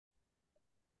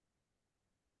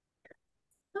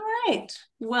right.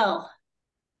 Well,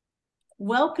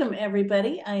 welcome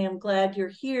everybody. I am glad you're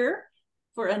here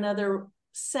for another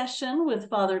session with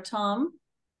Father Tom.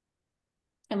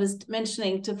 I was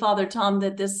mentioning to Father Tom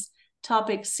that this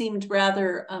topic seemed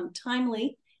rather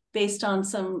timely based on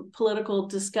some political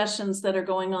discussions that are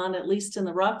going on, at least in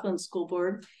the Rockland School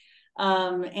Board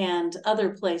and other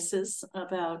places,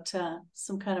 about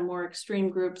some kind of more extreme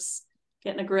groups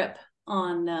getting a grip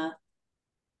on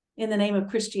in the name of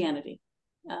Christianity.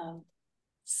 I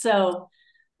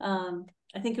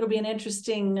think it'll be an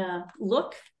interesting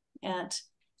look at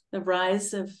the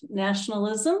rise of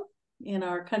nationalism in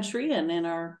our country and in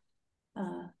our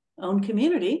own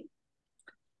community.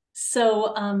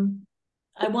 So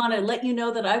I want to let you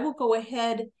know that I will go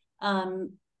ahead and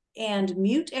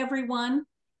mute everyone.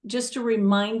 Just a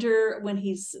reminder when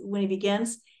he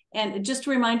begins, and just a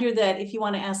reminder that if you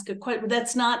want to ask a question,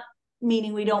 that's not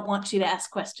meaning we don't want you to ask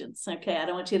questions. Okay, I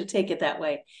don't want you to take it that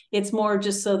way. It's more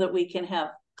just so that we can have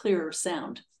clearer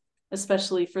sound,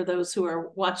 especially for those who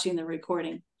are watching the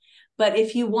recording. But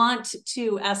if you want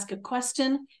to ask a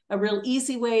question, a real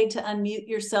easy way to unmute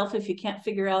yourself if you can't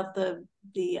figure out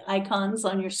the icons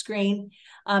on your screen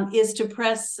is to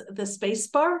press the space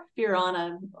bar if you're on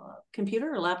a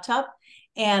computer or laptop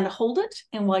and hold it.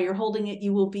 And while you're holding it,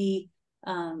 you will be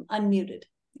unmuted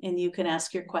and you can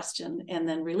ask your question and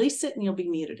then release it and you'll be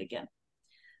muted again.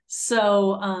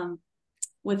 So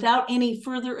without any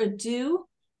further ado,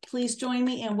 please join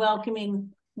me in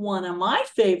welcoming one of my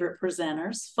favorite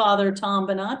presenters, Father Tom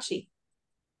Bonacci.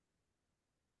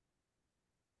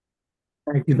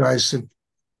 Thank you, Dyson.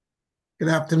 Good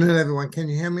afternoon, everyone. Can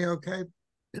you hear me okay?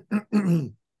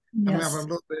 I'm having a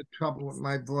little bit of trouble with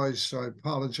my voice, so I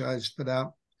apologize for that.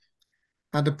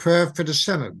 And a prayer for the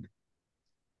Synod.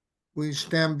 We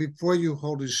stand before you,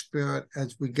 Holy Spirit,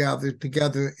 as we gather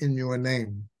together in your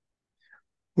name.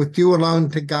 With you alone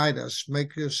to guide us,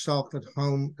 make yourself at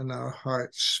home in our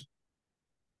hearts.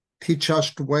 Teach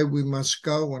us the way we must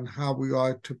go and how we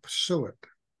are to pursue it.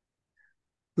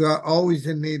 We are always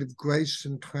in need of grace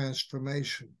and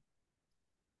transformation.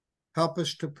 Help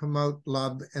us to promote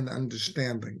love and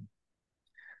understanding.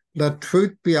 Let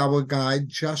truth be our guide,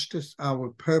 justice our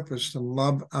purpose, and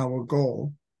love our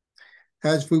goal,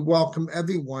 as we welcome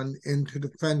everyone into the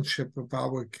friendship of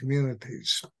our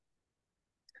communities.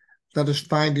 Let us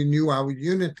find in you our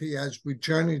unity as we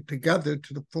journey together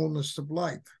to the fullness of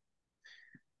life.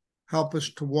 Help us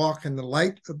to walk in the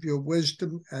light of your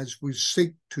wisdom as we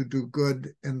seek to do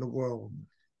good in the world.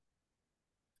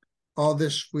 All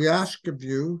this we ask of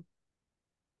you,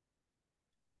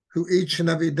 who each and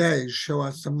every day show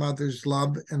us a mother's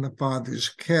love and a father's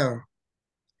care.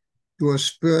 Your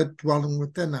spirit dwelling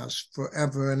within us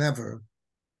forever and ever.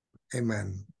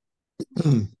 Amen.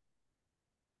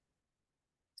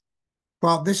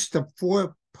 Well, this is a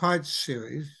 4-part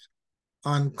series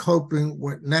on coping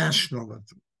with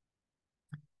nationalism.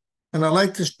 And I'd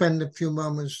like to spend a few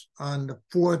moments on the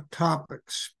 4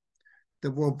 topics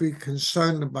that we'll be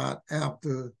concerned about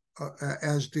after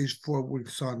as these 4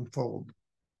 weeks unfold.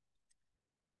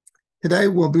 Today,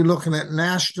 we'll be looking at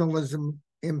nationalism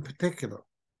in particular.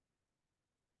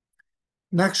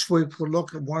 Next week, we'll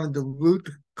look at one of the root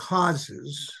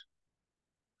causes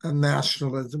of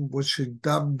nationalism, which is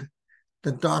dubbed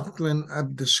the doctrine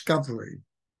of discovery.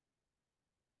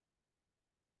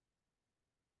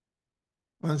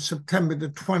 On September the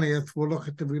 20th, we'll look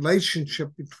at the relationship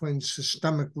between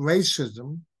systemic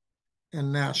racism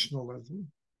and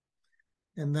nationalism.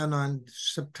 And then on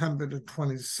September the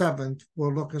 27th,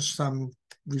 we'll look at some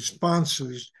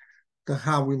responses to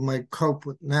how we might cope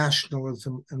with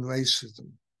nationalism and racism.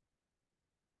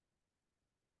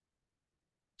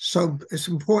 So it's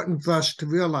important for us to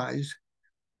realize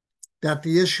that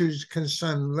the issues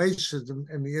concerning racism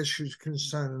and the issues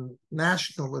concerning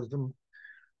nationalism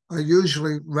are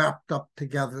usually wrapped up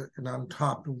together and on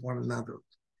top of one another.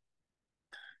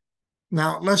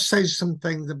 Now, let's say some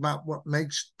things about what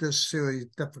makes this series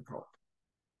difficult.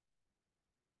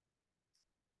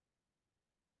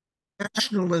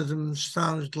 Nationalism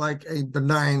sounds like a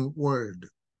benign word.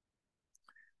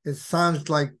 It sounds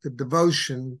like the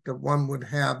devotion that one would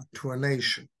have to a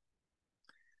nation.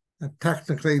 And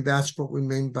technically, that's what we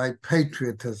mean by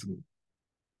patriotism.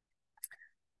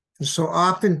 And so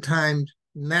oftentimes,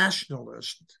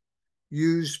 nationalists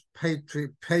use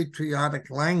patriotic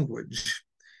language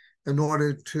in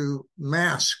order to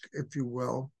mask, if you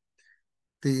will,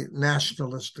 the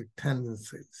nationalistic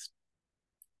tendencies.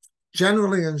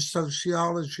 Generally in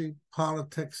sociology,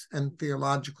 politics, and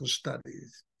theological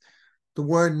studies, the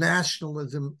word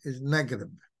nationalism is negative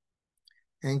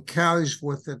and carries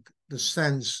with it the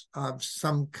sense of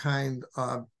some kind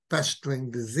of festering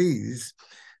disease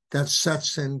that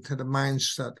sets into the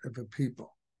mindset of a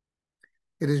people.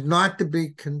 It is not to be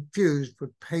confused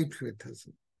with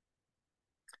patriotism.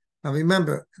 Now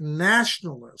remember,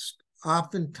 nationalists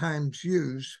oftentimes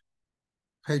use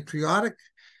patriotic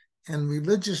and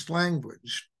religious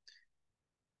language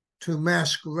to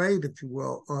masquerade, if you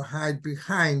will, or hide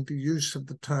behind the use of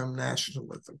the term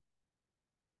nationalism.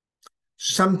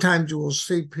 Sometimes you will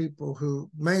see people who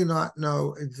may not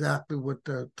know exactly what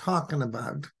they're talking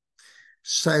about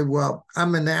say, well,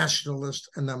 I'm a nationalist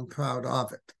and I'm proud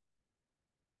of it.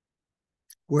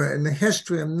 Where in the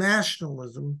history of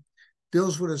nationalism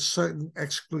deals with a certain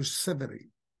exclusivity.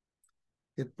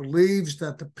 It believes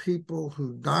that the people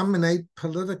who dominate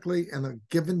politically in a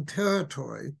given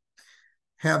territory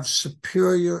have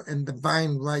superior and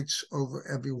divine rights over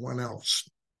everyone else.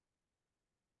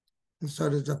 And so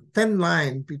there's a thin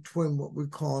line between what we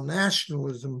call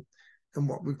nationalism and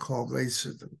what we call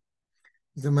racism.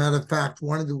 As a matter of fact,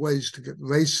 one of the ways to get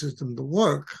racism to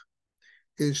work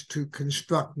is to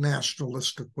construct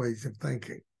nationalistic ways of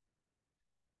thinking.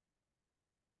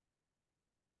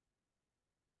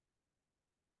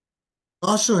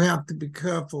 Also have to be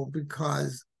careful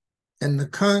because in the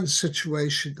current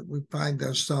situation that we find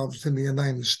ourselves in the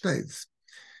United States,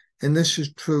 and this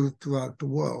is true throughout the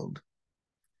world,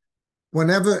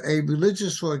 whenever a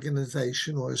religious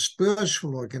organization or a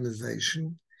spiritual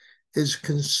organization is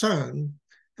concerned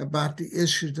about the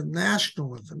issues of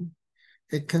nationalism,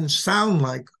 it can sound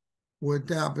like we're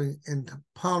dabbling into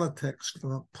politics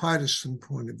from a partisan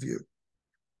point of view.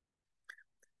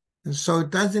 And so it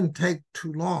doesn't take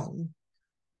too long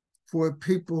for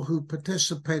people who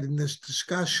participate in this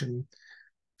discussion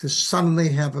to suddenly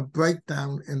have a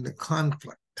breakdown in the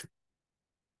conflict.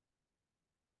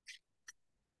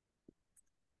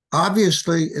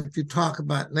 Obviously, if you talk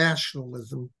about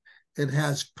nationalism, it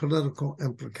has political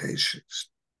implications.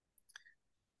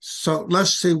 So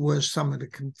let's see where some of the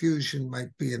confusion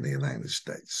might be in the United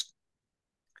States.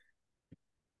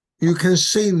 You can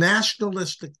see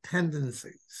nationalistic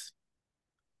tendencies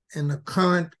in the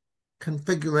current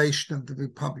configuration of the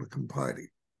Republican Party.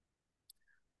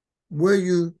 Where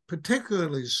you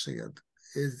particularly see it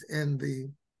is in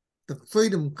the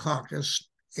Freedom Caucus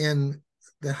in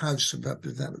the House of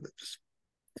Representatives.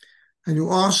 And you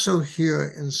also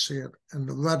hear and see it in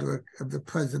the rhetoric of the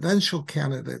presidential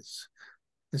candidates,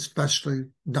 especially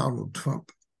Donald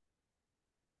Trump.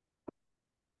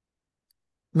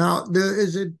 Now, there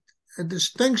is a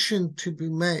distinction to be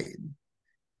made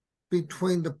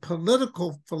between the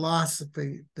political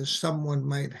philosophy that someone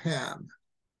might have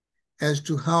as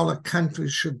to how a country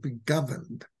should be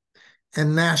governed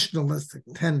and nationalistic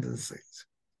tendencies.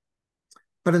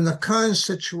 But in the current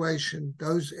situation,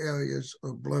 those areas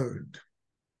are blurred.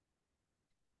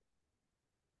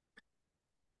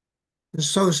 And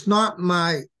so it's not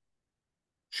my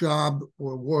job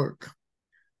or work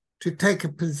to take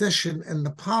a position in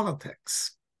the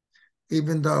politics,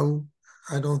 even though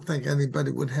I don't think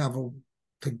anybody would have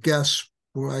to guess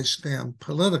where I stand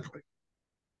politically.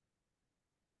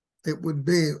 It would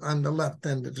be on the left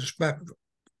end of the spectrum.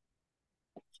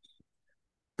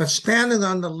 But standing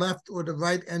on the left or the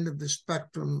right end of the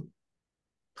spectrum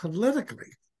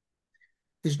politically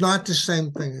is not the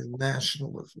same thing as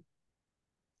nationalism.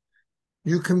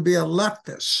 You can be a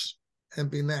leftist and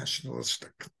be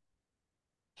nationalistic.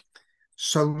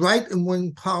 So right and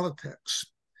wing politics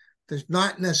does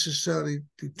not necessarily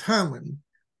determine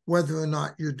whether or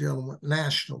not you're dealing with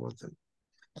nationalism.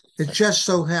 It just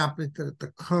so happens that at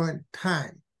the current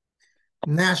time,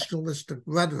 nationalistic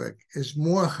rhetoric is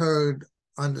more heard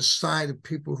on the side of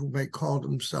people who may call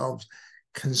themselves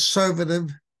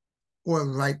conservative or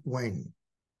right-wing.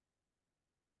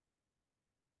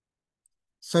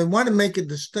 So I want to make a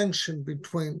distinction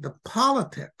between the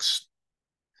politics,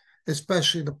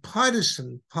 especially the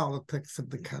partisan politics of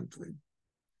the country,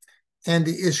 and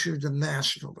the issues of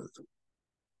nationalism.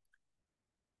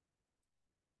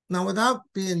 Now, without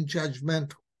being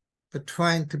judgmental, but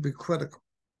trying to be critical,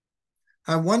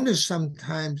 I wonder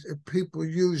sometimes if people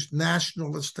use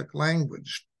nationalistic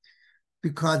language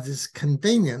because it's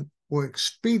convenient or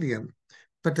expedient,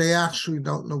 but they actually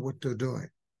don't know what they're doing.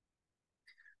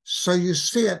 So you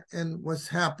see it in what's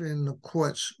happening in the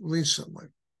courts recently.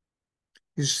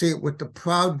 You see it with the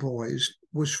Proud Boys,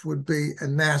 which would be a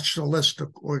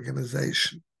nationalistic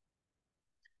organization.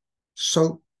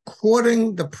 So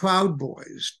courting the Proud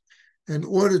Boys in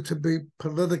order to be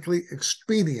politically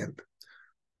expedient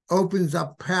opens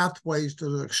up pathways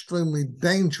that are extremely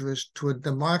dangerous to a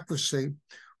democracy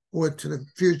or to the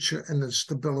future and the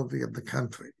stability of the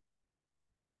country.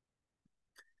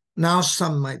 Now,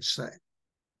 some might say,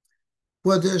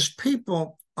 Well, there's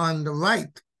people on the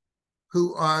right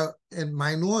who are in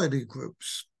minority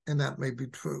groups, and that may be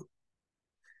true.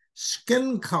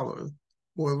 Skin color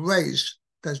or race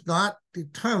does not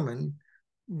determine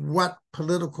what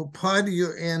political party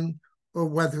you're in or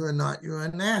whether or not you're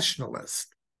a nationalist.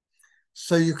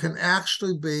 So you can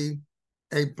actually be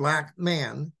a Black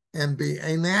man and be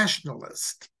a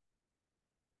nationalist.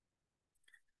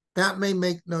 That may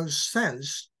make no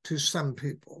sense to some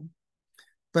people,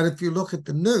 but if you look at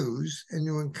the news and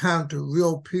you encounter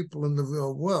real people in the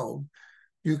real world,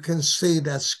 you can see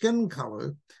that skin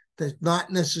color does not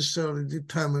necessarily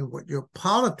determine what your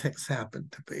politics happen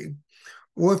to be,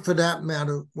 or for that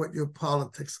matter, what your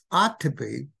politics ought to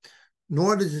be,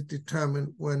 nor does it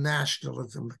determine where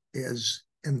nationalism is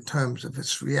in terms of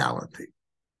its reality.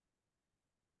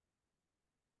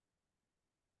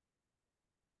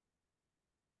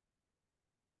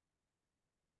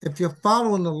 If you're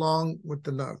following along with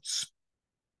the notes,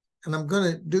 and I'm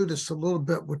going to do this a little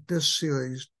bit with this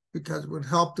series because it would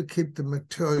help to keep the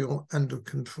material under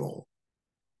control.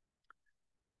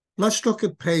 Let's look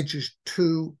at pages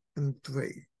 2 and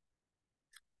 3.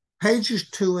 Pages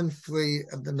 2 and 3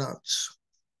 of the notes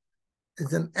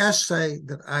is an essay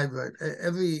that I write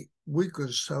every week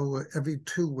or so, or every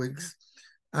 2 weeks.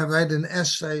 I write an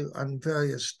essay on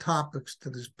various topics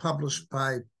that is published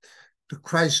by the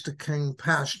Christ the King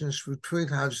Passionist Retreat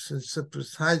House in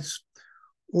Cypress Heights,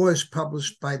 or is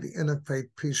published by the Interfaith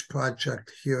Peace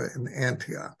Project here in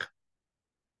Antioch.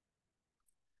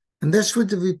 And this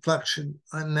was a reflection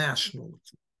on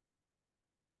nationalism.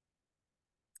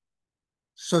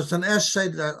 So it's an essay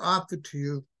that I offer to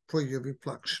you for your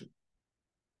reflection.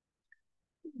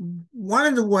 One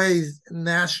of the ways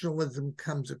nationalism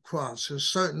comes across, there's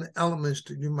certain elements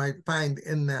that you might find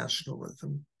in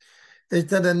nationalism, is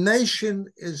that a nation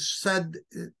is said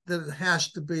that it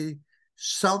has to be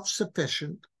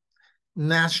self-sufficient,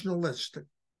 nationalistic,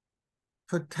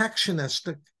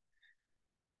 protectionistic.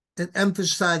 It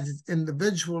emphasizes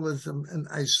individualism and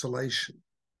isolation.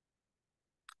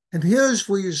 And here's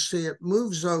where you see it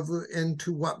moves over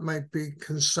into what might be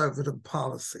conservative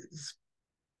policies.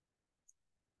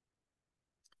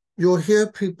 You'll hear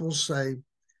people say,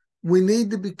 we need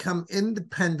to become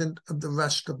independent of the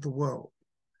rest of the world.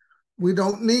 We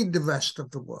don't need the rest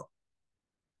of the world.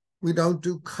 We don't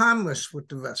do commerce with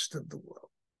the rest of the world.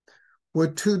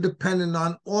 We're too dependent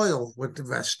on oil with the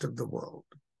rest of the world.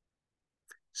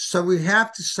 So we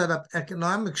have to set up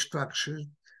economic structures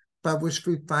by which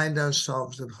we find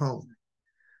ourselves at home.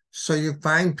 So you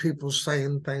find people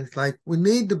saying things like, we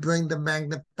need to bring the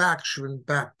manufacturing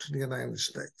back to the United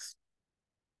States.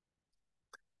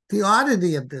 The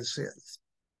oddity of this is,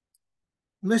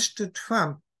 Mr.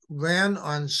 Trump ran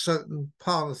on certain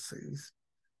policies,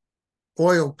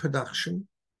 oil production,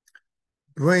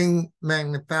 bring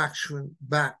manufacturing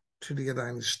back to the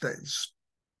United States,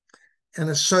 and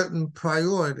a certain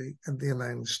priority of the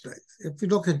United States. If you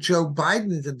look at Joe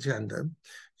Biden's agenda,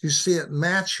 you see it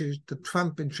matches the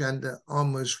Trump agenda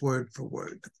almost word for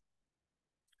word.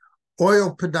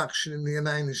 Oil production in the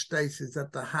United States is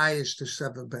at the highest it's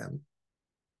ever been,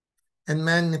 and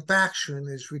manufacturing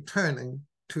is returning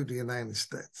to the United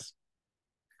States.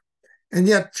 And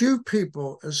yet few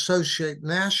people associate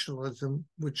nationalism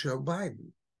with Joe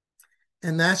Biden.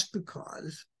 And that's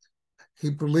because he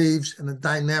believes in a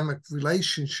dynamic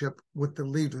relationship with the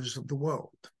leaders of the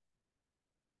world.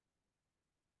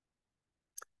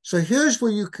 So here's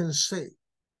where you can see,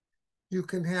 you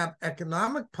can have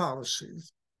economic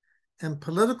policies and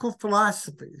political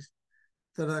philosophies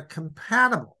that are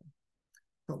compatible,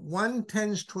 but one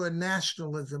tends toward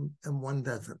nationalism and one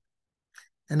doesn't.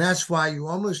 And that's why you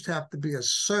almost have to be a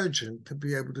surgeon to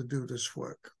be able to do this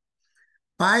work.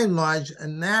 By and large, a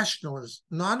nationalist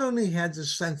not only has a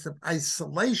sense of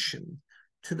isolation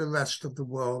to the rest of the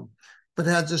world, but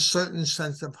has a certain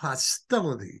sense of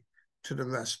hostility to the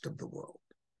rest of the world.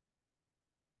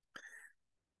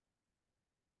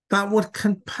 Now, what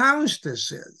compounds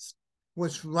this is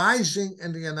what's rising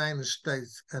in the United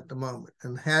States at the moment,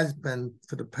 and has been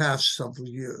for the past several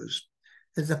years,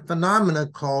 is a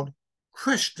phenomenon called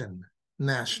Christian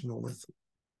nationalism.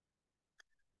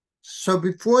 So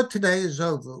before today is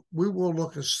over, we will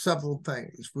look at several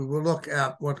things. We will look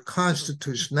at what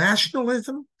constitutes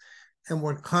nationalism and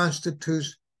what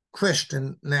constitutes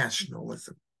Christian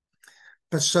nationalism.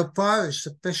 But so far, it's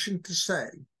sufficient to say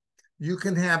you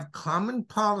can have common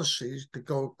policies that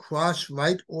go across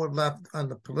right or left on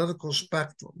the political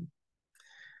spectrum,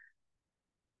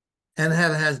 and it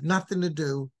has nothing to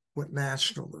do with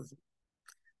nationalism.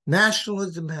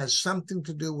 Nationalism has something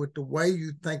to do with the way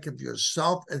you think of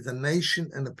yourself as a nation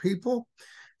and a people,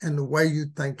 and the way you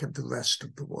think of the rest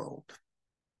of the world.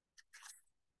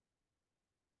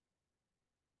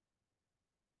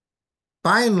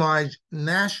 By and large,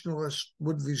 nationalists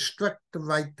would restrict the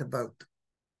right to vote.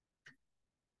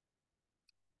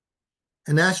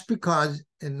 And that's because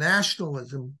in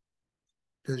nationalism,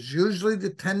 there's usually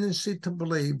the tendency to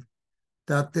believe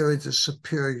that there is a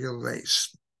superior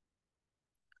race.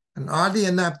 And oddly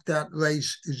enough, that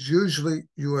race is usually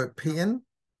European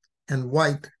and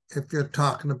white if you're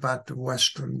talking about the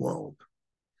Western world.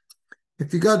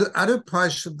 If you go to other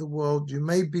parts of the world, you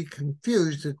may be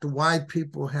confused that the white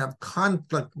people have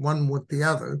conflict one with the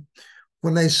other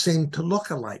when they seem to look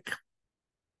alike.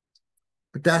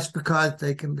 But that's because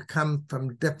they can come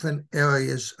from different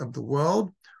areas of the world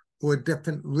or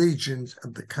different regions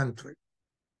of the country.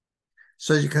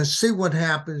 So you can see what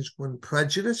happens when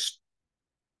prejudice,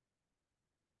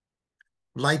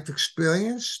 life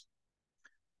experience,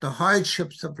 the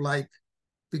hardships of life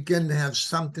begin to have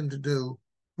something to do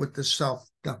with the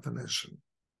self-definition.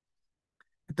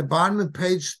 At the bottom of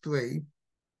page 3,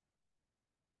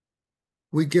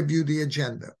 we give you the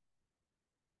agenda.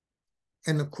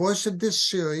 In the course of this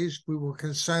series, we will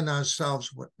concern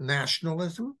ourselves with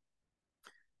nationalism,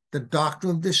 the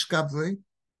doctrine of discovery,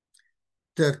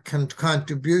 the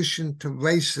contribution to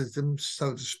racism,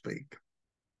 so to speak.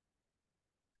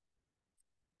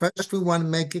 First, we want to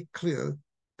make it clear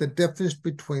the difference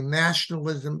between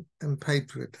nationalism and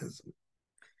patriotism.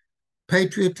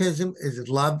 Patriotism is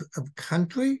love of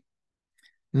country.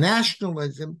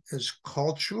 Nationalism is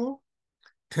cultural,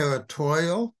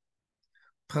 territorial,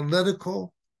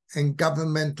 political, and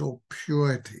governmental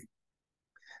purity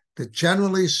that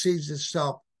generally sees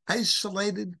itself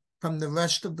isolated from the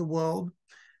rest of the world.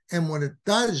 And when it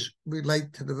does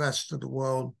relate to the rest of the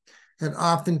world, it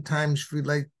oftentimes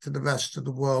relates to the rest of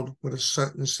the world with a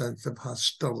certain sense of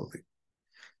hostility.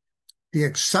 The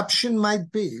exception might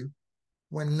be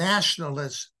when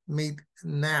nationalists meet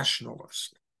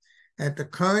nationalists. At the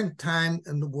current time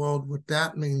in the world, what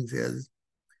that means is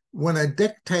when a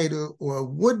dictator or a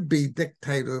would-be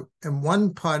dictator in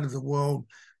one part of the world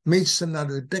meets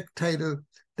another dictator,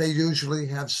 they usually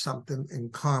have something in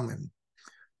common.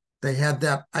 They have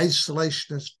that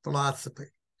isolationist philosophy,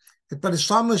 but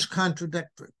it's almost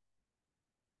contradictory.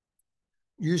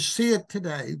 You see it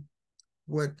today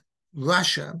with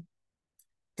Russia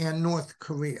and North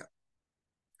Korea.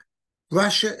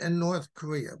 Russia and North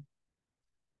Korea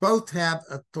both have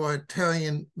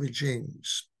authoritarian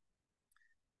regimes.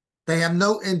 They have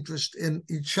no interest in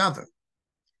each other.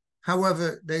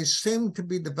 However, they seem to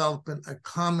be developing a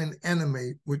common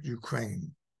enemy with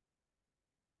Ukraine.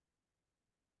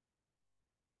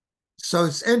 So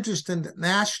it's interesting that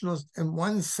nationalists, in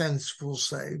one sense, will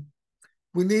say,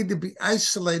 we need to be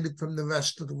isolated from the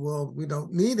rest of the world. We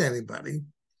don't need anybody.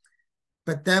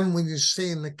 But then when you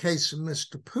see in the case of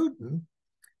Mr. Putin,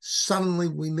 suddenly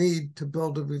we need to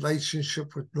build a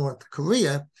relationship with North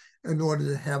Korea in order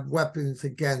to have weapons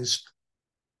against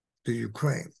the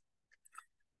Ukraine.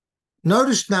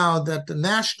 Notice now that the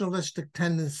nationalistic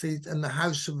tendencies in the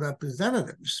House of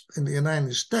Representatives in the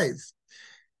United States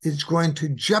is going to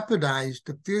jeopardize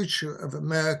the future of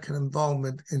American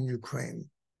involvement in Ukraine,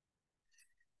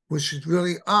 which is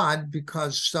really odd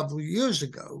because several years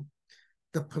ago,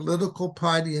 the political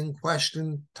party in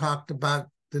question talked about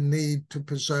the need to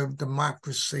preserve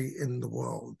democracy in the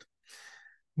world.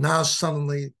 Now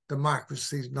suddenly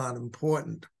democracy is not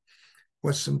important.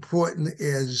 What's important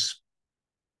is,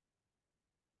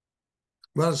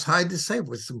 well, it's hard to say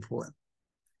what's important.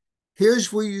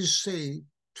 Here's where you see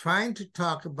trying to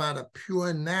talk about a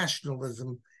pure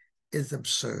nationalism is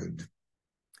absurd.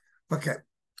 Okay,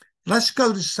 let's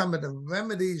go to some of the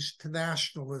remedies to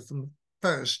nationalism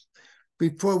first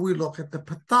before we look at the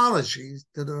pathologies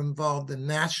that are involved in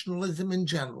nationalism in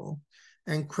general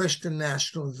and Christian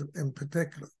nationalism in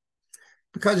particular.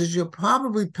 Because as you're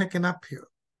probably picking up here,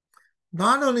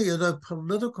 not only are there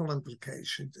political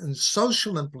implications and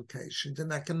social implications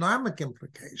and economic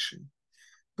implications,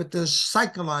 but there's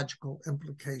psychological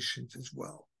implications as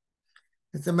well.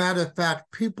 As a matter of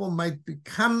fact, people might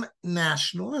become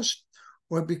nationalists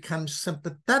or become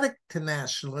sympathetic to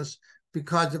nationalists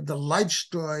because of the life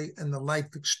story and the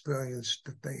life experience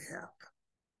that they have.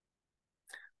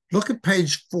 Look at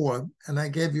page 4, and I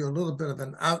gave you a little bit of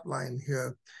an outline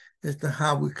here as to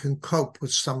how we can cope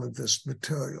with some of this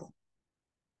material.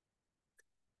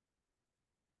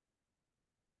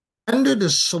 Under the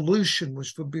solution,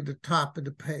 which would be the top of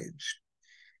the page,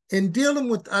 in dealing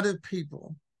with other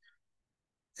people,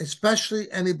 especially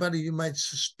anybody you might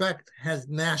suspect has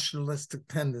nationalistic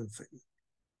tendencies,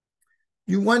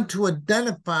 you want to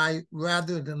identify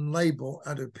rather than label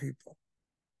other people.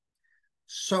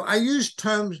 So I use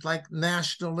terms like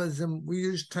nationalism. We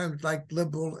use terms like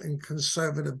liberal and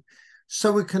conservative,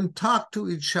 so we can talk to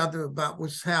each other about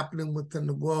what's happening within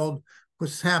the world,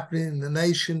 what's happening in the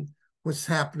nation, what's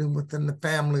happening within the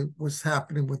family, what's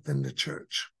happening within the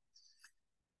church.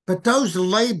 But those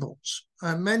labels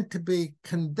are meant to be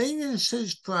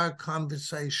conveniences for our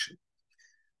conversation.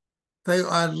 They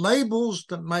are labels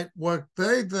that might work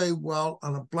very, very well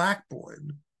on a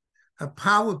blackboard, a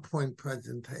PowerPoint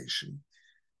presentation,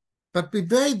 but be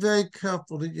very, very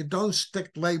careful that you don't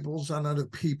stick labels on other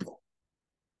people.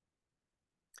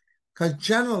 Because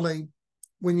generally,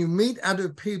 when you meet other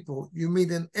people, you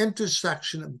meet an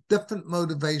intersection of different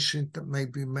motivations that may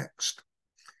be mixed.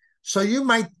 So you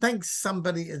might think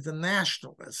somebody is a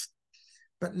nationalist,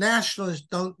 but nationalists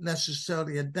don't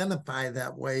necessarily identify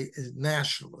that way as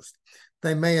nationalists.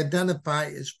 They may identify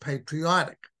as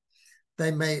patriotic.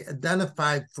 They may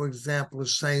identify, for example,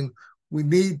 as saying, we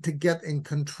need to get in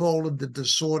control of the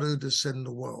disorder that's in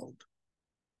the world.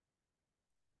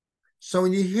 So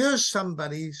when you hear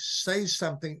somebody say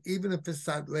something, even if it's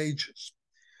outrageous,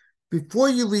 before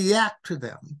you react to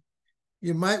them,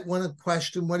 you might want to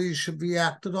question whether you should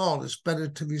react at all. It's better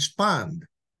to respond.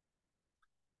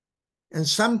 And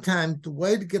sometimes the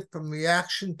way to get from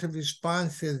reaction to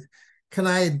response is, can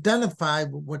I identify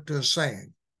with what they're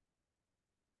saying?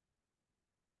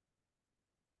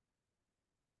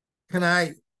 Can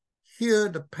I hear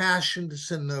the passion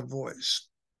that's in their voice?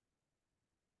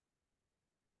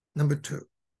 Number two,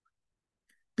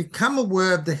 become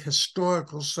aware of the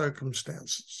historical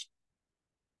circumstances.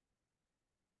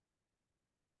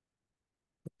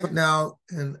 Now,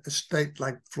 in a state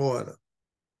like Florida,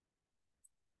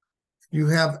 you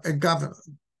have a governor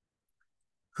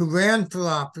who ran for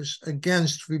office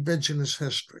against revisionist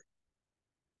history,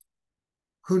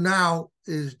 who now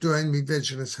is doing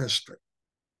revisionist history.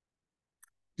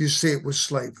 You see it with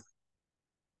slavery.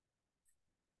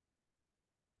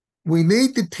 We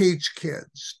need to teach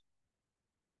kids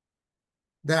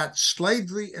that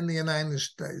slavery in the United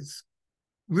States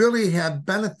really had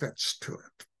benefits to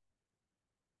it.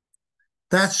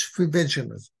 That's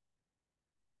revisionism.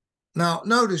 Now,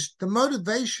 notice the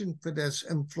motivation for this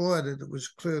in Florida that was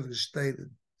clearly stated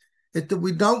is that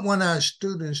we don't want our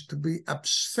students to be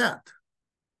upset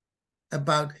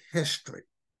about history.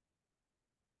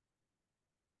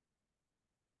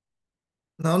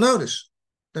 Now, notice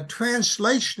the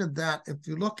translation of that, if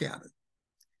you look at it,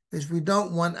 is we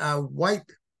don't want our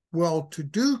white,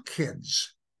 well-to-do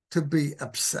kids to be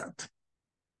upset.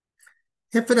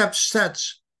 If it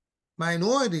upsets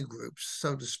minority groups,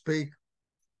 so to speak,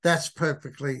 that's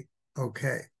perfectly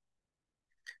okay.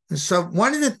 And so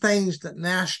one of the things that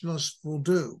nationalists will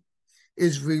do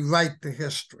is rewrite the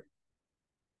history.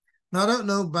 Now, I don't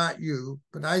know about you,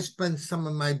 but I spent some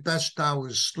of my best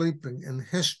hours sleeping in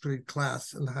history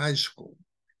class in high school,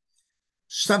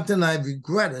 something I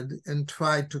regretted and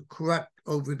tried to correct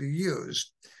over the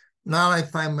years. Now I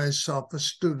find myself a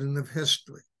student of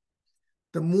history.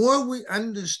 The more we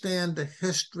understand the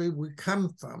history we come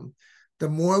from, the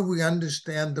more we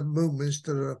understand the movements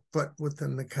that are afoot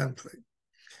within the country.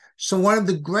 So one of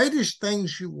the greatest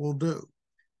things you will do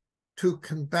to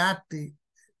combat the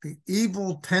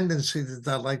evil tendencies, as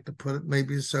I like to put it,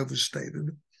 maybe it's overstated,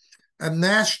 of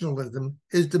nationalism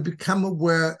is to become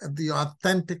aware of the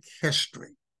authentic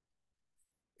history.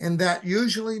 And that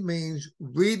usually means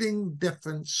reading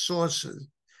different sources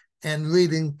and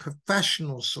reading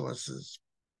professional sources.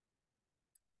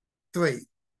 3,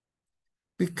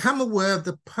 become aware of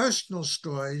the personal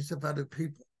stories of other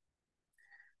people.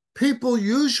 People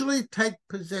usually take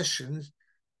positions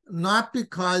not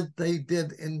because they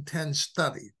did intense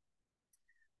study.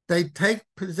 They take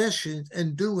positions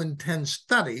and do intense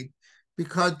study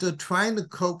because they're trying to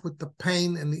cope with the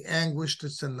pain and the anguish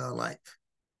that's in their life.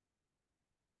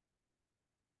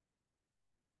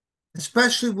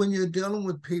 Especially when you're dealing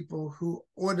with people who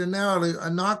ordinarily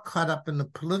are not caught up in the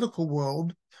political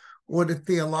world or the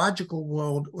theological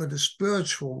world or the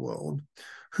spiritual world,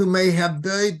 who may have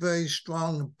very, very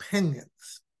strong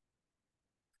opinions.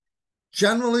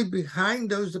 Generally, behind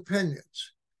those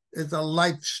opinions is a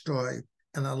life story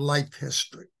and a life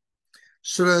history.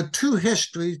 So there are 2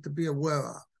 histories to be aware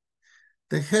of: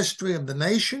 the history of the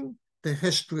nation, the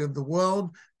history of the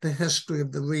world, the history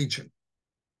of the region.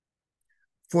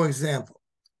 For example,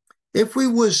 if we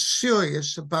were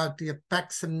serious about the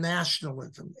effects of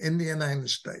nationalism in the United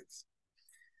States,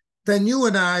 then you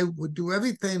and I would do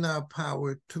everything in our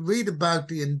power to read about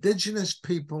the indigenous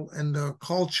people and their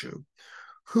culture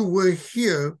who were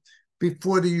here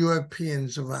before the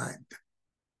Europeans arrived.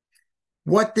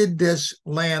 What did this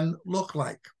land look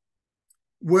like?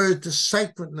 Where's the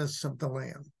sacredness of the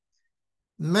land?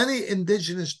 Many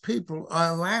indigenous people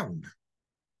are around.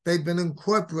 They've been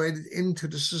incorporated into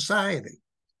the society,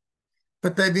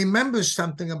 but they remember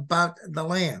something about the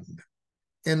land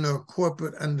in their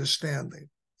corporate understanding.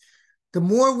 The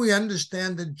more we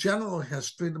understand the general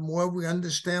history, the more we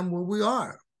understand where we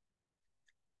are.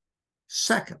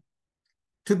 Second,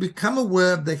 to become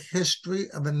aware of the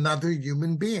history of another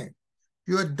human being,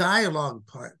 your dialogue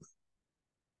partner,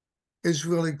 is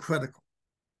really critical.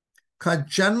 Because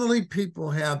generally people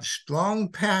have strong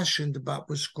passions about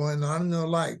what's going on in their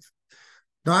life,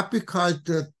 not because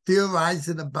they're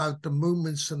theorizing about the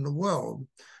movements in the world,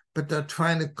 but they're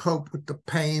trying to cope with the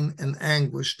pain and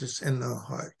anguish that's in their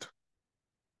heart.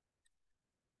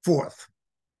 Fourth,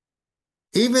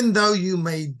 even though you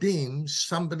may deem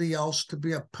somebody else to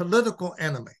be a political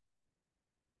enemy,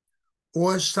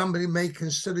 or somebody may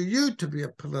consider you to be a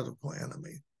political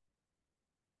enemy,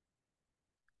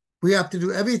 we have to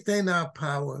do everything in our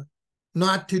power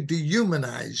not to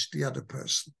dehumanize the other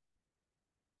person.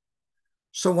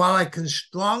 So while I can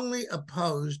strongly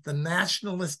oppose the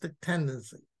nationalistic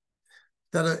tendencies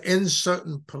that are in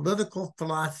certain political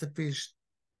philosophies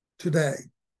today,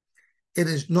 it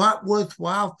is not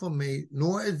worthwhile for me,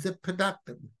 nor is it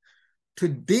productive, to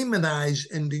demonize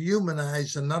and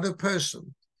dehumanize another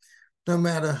person, no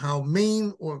matter how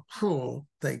mean or cruel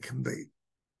they can be.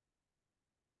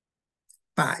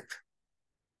 5,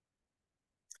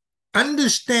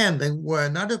 understanding where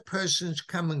another person is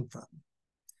coming from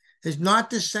is not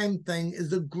the same thing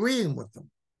as agreeing with them,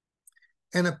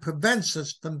 and it prevents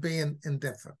us from being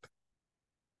indifferent.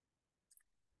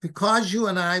 Because you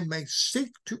and I may seek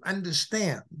to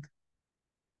understand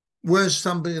where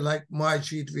somebody like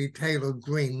Marjorie Taylor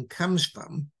Greene comes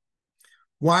from,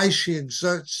 why she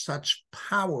exerts such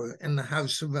power in the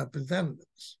House of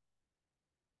Representatives,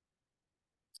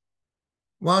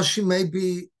 while she may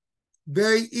be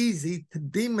very easy to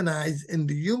demonize and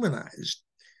dehumanize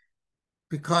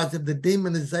because of the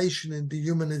demonization and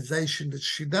dehumanization that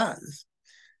she does,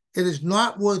 it is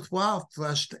not worthwhile for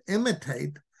us to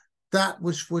imitate that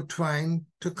which we're trying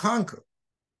to conquer.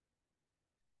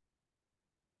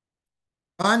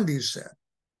 Gandhi said,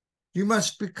 you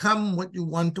must become what you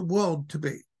want the world to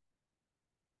be.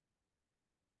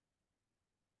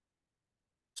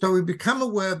 So we become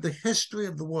aware of the history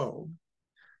of the world,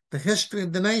 the history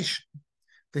of the nation,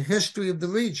 the history of the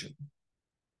region,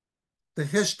 the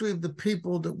history of the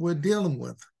people that we're dealing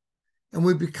with, and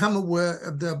we become aware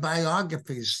of their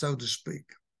biographies, so to speak.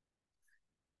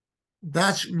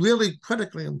 That's really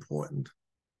critically important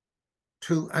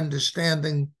to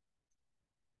understanding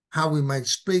how we might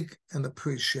speak and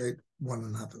appreciate one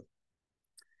another.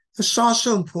 It's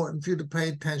also important for you to pay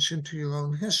attention to your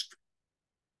own history.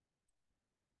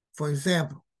 For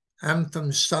example, I'm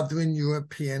from Southern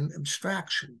European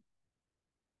extraction.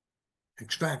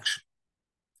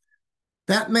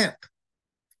 That meant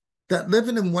that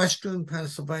living in Western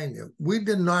Pennsylvania, we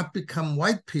did not become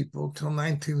white people till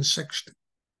 1960.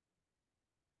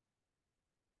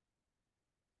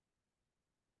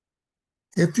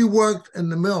 If you worked in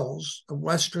the mills of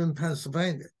Western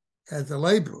Pennsylvania as a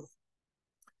laborer,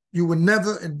 you would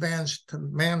never advance to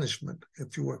management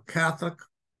if you were Catholic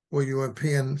or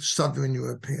European, Southern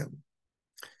European.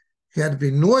 You had to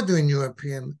be Northern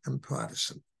European and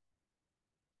Protestant.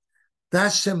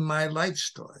 That's in my life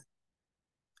story.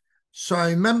 So I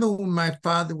remember when my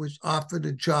father was offered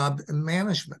a job in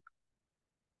management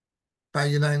by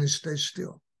United States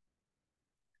Steel.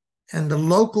 And the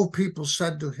local people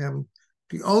said to him,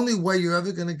 the only way you're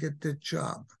ever going to get this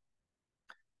job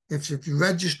is if you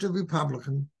register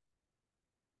Republican,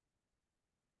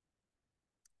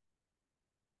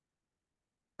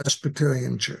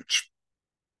 Presbyterian church,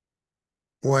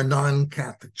 or a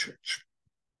non-Catholic church.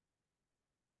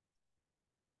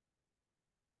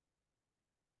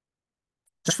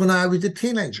 That's when I was a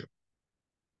teenager.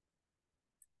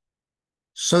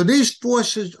 So these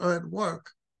forces are at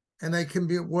work, and they can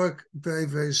be at work very,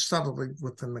 very subtly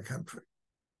within the country.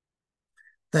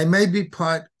 They may be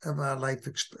part of our life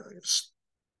experience.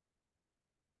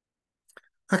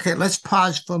 Okay, let's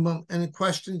pause for a moment. Any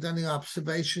questions, any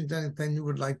observations, anything you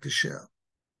would like to share?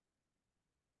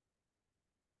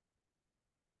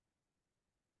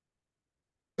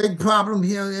 Big problem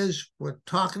here is we're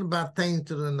talking about things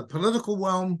that are in the political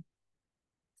realm,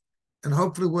 and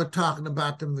hopefully we're talking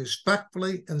about them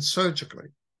respectfully and surgically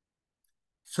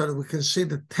so that we can see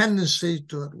the tendencies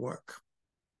to at work.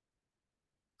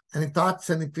 Any thoughts,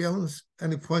 any feelings,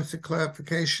 any points of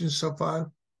clarification so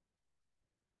far?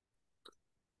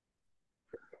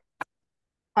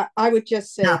 I would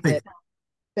just say Kathy.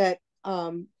 that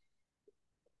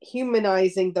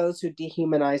humanizing those who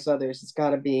dehumanize others has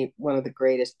got to be one of the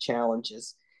greatest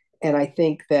challenges. And I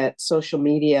think that social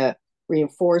media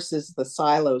reinforces the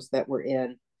silos that we're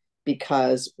in,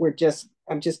 because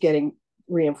I'm just getting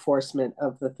reinforcement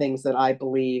of the things that I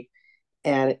believe.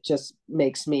 And it just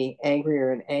makes me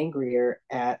angrier and angrier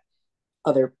at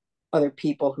other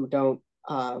people who don't,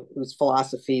 whose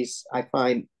philosophies I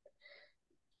find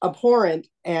abhorrent.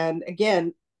 And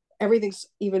again, everything's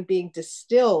even being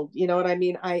distilled, you know what I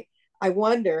mean? I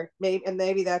wonder,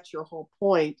 maybe that's your whole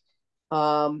point,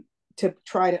 to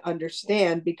try to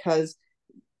understand, because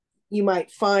you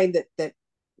might find that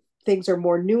things are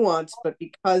more nuanced, but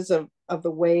because of the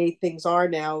way things are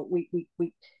now, we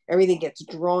everything gets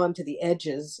drawn to the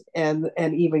edges, and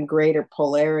even greater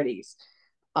polarities.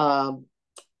 um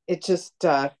it just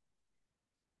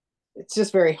it's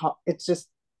just very hard. It's just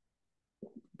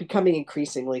becoming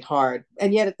increasingly hard.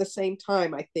 And yet at the same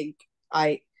time, I think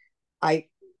I I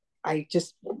I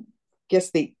just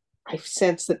guess I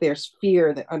sense that there's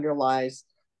fear that underlies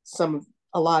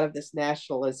a lot of this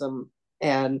nationalism.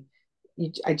 And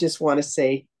I just want to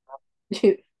say,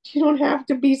 you don't have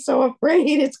to be so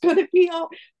afraid. It's gonna be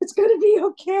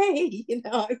okay.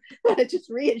 I want to just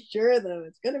reassure them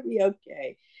it's gonna be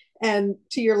okay. And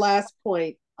to your last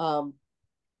point,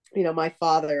 my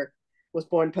father was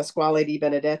born Pasquale di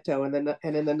Benedetto, and in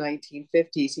the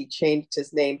 1950s he changed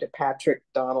his name to Patrick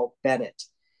Donald Bennett,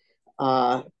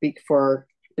 for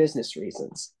business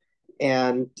reasons.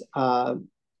 And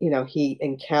he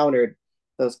encountered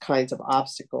those kinds of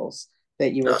obstacles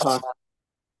that you were talking about.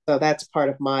 So that's part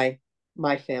of my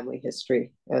family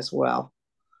history as well.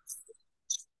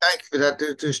 Thank you for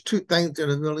that. There's two things that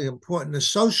are really important. The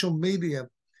social media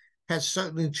has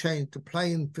certainly changed the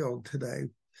playing field today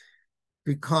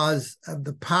because of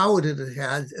the power that it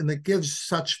has, and it gives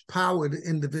such power to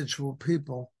individual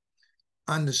people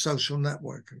on the social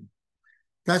networking.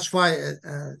 That's why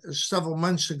several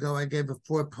months ago, I gave a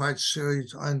 4-part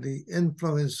series on the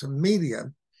influence of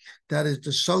media, that is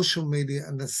the social media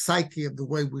and the psyche of the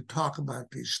way we talk about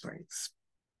these things.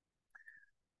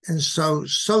 And so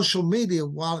social media,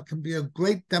 while it can be a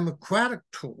great democratic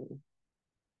tool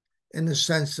in the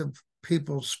sense of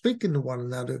people speaking to one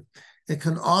another, it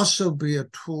can also be a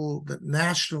tool that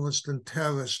nationalists and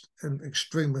terrorists and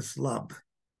extremists love.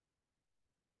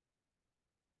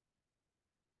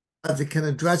 As it can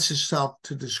address itself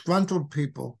to disgruntled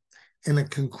people, and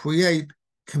it can create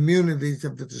communities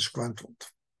of the disgruntled.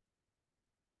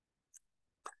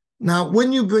 Now,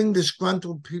 when you bring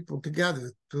disgruntled people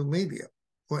together through media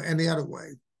or any other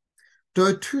way, there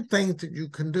are two things that you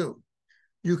can do.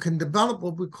 You can develop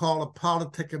what we call a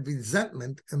politic of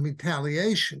resentment and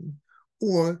retaliation,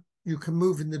 or you can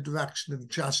move in the direction of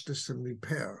justice and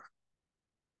repair.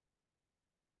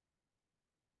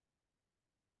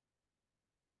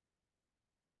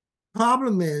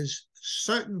 Problem is,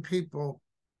 certain people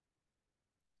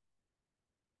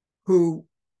who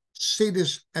see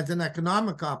this as an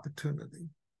economic opportunity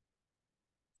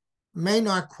may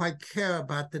not quite care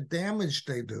about the damage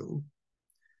they do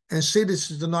and see this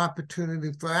as an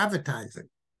opportunity for advertising.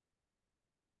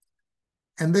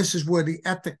 And this is where the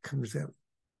ethic comes in.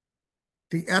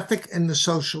 The ethic in the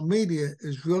social media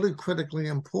is really critically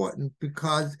important,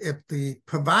 because if the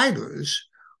providers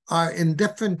are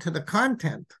indifferent to the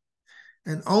content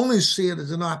and only see it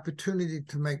as an opportunity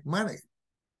to make money,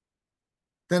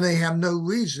 then they have no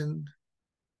reason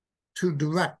to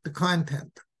direct the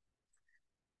content.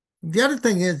 The other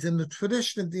thing is, in the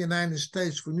tradition of the United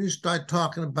States, when you start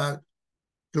talking about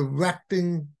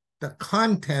directing the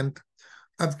content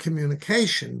of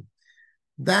communication,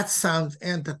 that sounds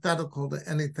antithetical to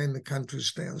anything the country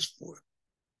stands for.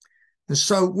 And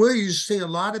so where you see a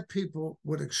lot of people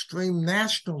with extreme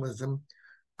nationalism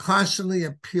constantly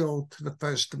appeal to the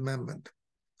First Amendment.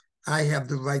 I have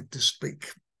the right to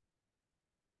speak.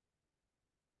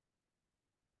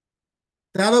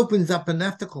 That opens up an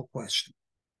ethical question.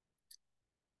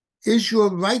 Is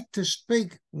your right to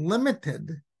speak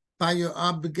limited by your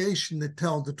obligation to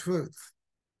tell the truth?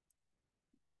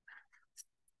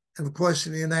 And of course,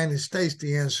 in the United States,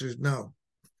 the answer is no.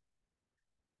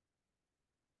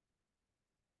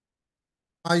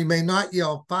 While you may not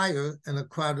yell fire in a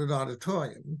crowded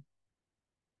auditorium,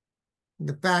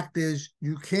 the fact is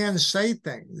you can say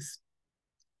things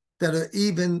that are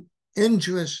even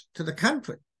injurious to the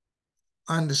country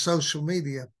on the social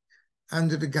media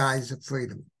under the guise of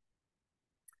freedom.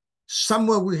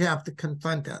 Somewhere we have to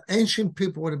confront that. Ancient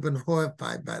people would have been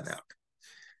horrified by that.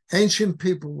 Ancient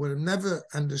people would have never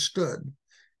understood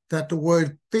that the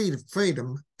word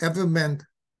freedom ever meant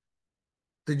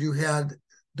that you had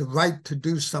the right to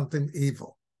do something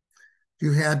evil.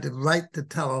 you had the right to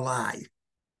tell a lie.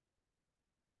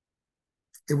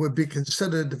 It would be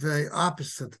considered the very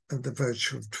opposite of the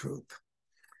virtue of truth.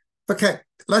 Okay,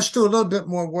 let's do a little bit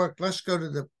more work. Let's go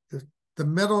to the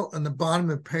middle and the bottom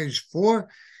of page 4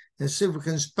 and see if we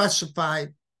can specify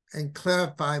and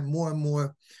clarify more and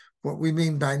more what we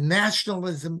mean by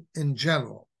nationalism in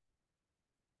general.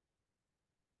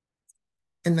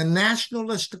 In the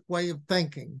nationalistic way of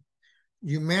thinking,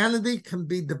 humanity can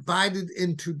be divided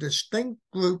into distinct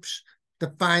groups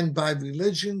defined by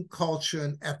religion, culture,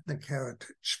 and ethnic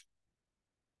heritage.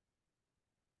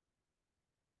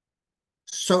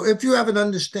 So if you have an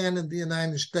understanding of the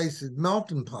United States as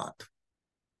melting pot,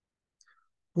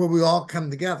 where we all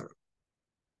come together,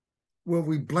 where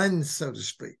we blend, so to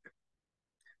speak.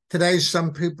 Today,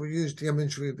 some people use the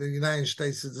imagery of the United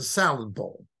States as a salad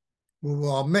bowl, where we're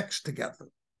all mixed together.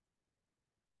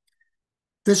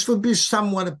 This would be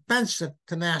somewhat offensive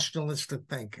to nationalistic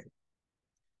thinking.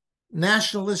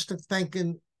 Nationalistic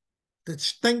thinking,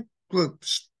 distinct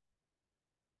groups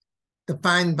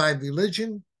defined by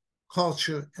religion,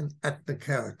 culture, and ethnic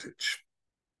heritage.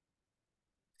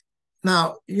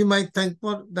 Now, you might think,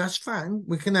 well, that's fine.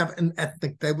 We can have an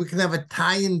ethnic day. We can have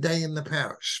Italian day in the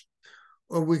parish.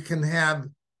 Or we can have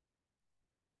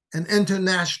an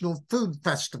international food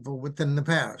festival within the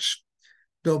parish.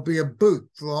 There'll be a booth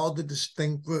for all the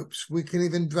distinct groups. We can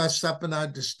even dress up in our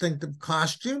distinctive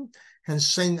costume and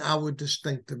sing our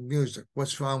distinctive music.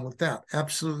 What's wrong with that?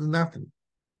 Absolutely nothing.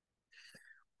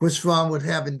 What's wrong with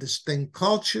having distinct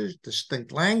cultures,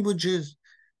 distinct languages,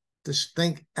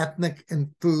 distinct ethnic and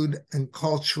food and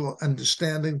cultural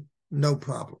understanding? No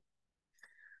problem.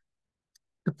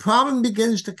 The problem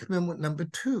begins to come in with number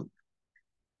 2.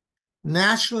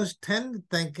 Nationalists tend to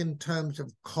think in terms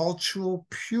of cultural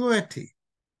purity,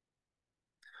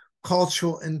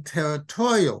 cultural and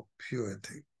territorial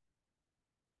purity.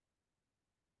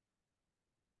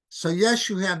 So yes,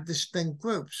 you have distinct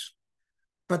groups,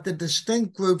 but the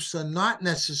distinct groups are not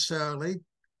necessarily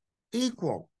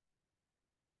equal.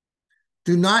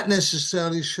 Do not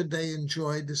necessarily should they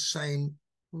enjoy the same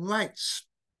rights.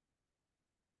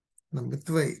 Number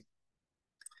 3.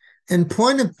 In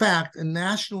point of fact, in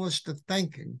nationalistic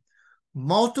thinking,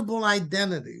 multiple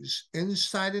identities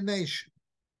inside a nation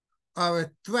are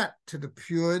a threat to the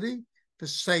purity, the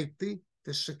safety,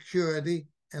 the security,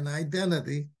 and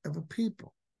identity of a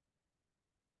people.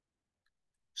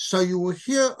 So you will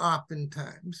hear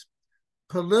oftentimes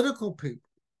political people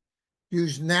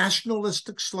use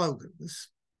nationalistic slogans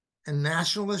and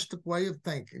nationalistic way of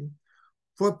thinking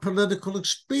for political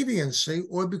expediency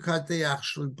or because they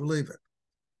actually believe it.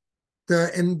 They're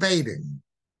invading.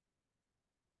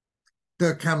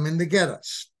 They're coming to get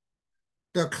us.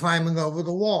 They're climbing over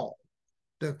the wall.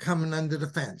 They're coming under the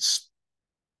fence.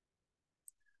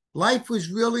 Life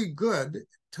was really good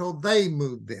till they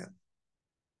moved in.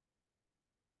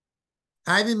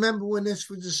 I remember when this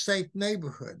was a safe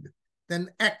neighborhood, then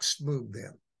X moved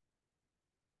in.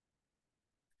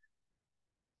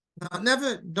 Now, it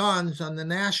never dawns on the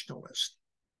nationalist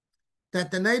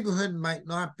that the neighborhood might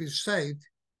not be safe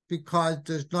because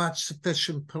there's not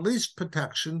sufficient police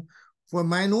protection for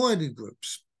minority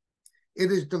groups.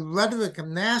 It is the rhetoric of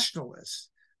nationalists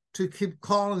to keep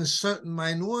calling certain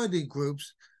minority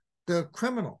groups the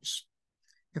criminals.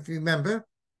 If you remember,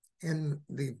 in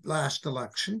the last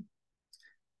election,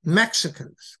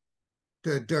 Mexicans,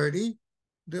 they're dirty,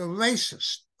 they're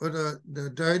racist, or they're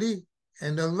dirty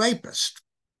and they're rapist.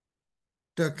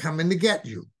 They're coming to get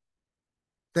you.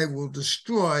 They will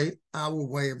destroy our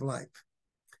way of life.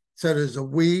 So there's a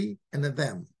we and a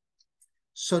them.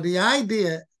 So the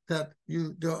idea that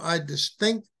there are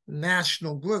distinct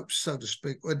national groups, so to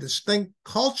speak, or distinct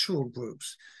cultural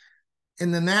groups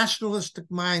in the nationalistic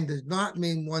mind does not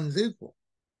mean one's equal.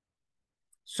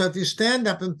 So if you stand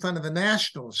up in front of a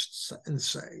nationalist and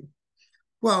say,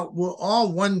 well, we're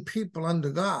all one people under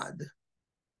God.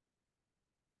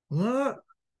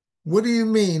 What do you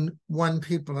mean, one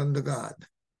people under God?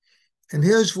 And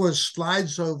here's where it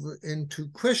slides over into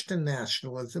Christian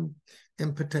nationalism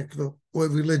in particular, or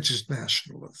religious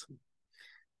nationalism.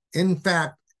 In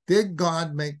fact, did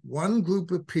God make one group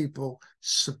of people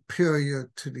superior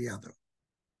to the other?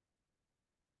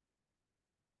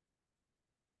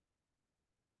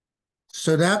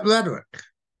 So that rhetoric,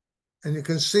 and you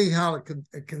can see how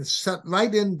it can set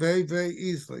right in very, very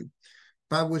easily,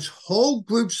 by which whole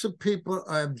groups of people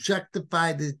are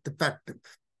objectified as defective,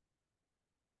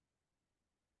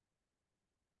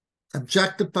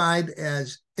 objectified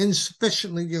as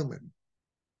insufficiently human,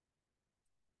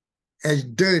 as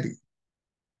dirty,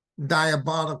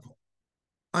 diabolical,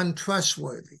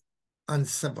 untrustworthy,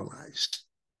 uncivilized.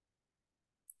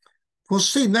 We'll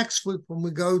see next week when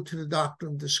we go to the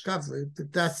Doctrine of Discovery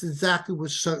that that's exactly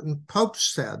what certain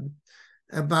popes said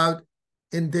about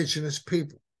indigenous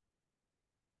people.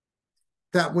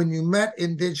 That when you met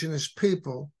indigenous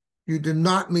people, you did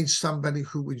not meet somebody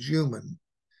who was human.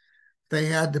 They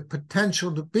had the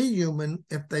potential to be human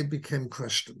if they became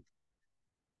Christian.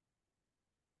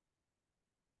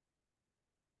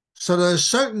 So there are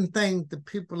certain things that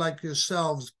people like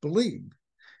yourselves believe,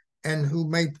 and who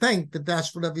may think that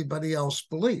that's what everybody else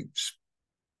believes.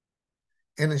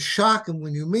 And it's shocking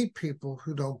when you meet people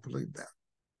who don't believe that.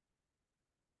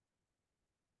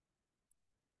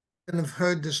 And have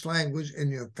heard this language in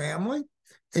your family,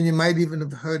 and you might even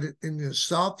have heard it in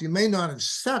yourself. You may not have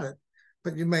said it,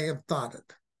 but you may have thought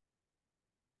it.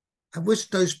 I wish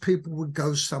those people would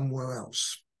go somewhere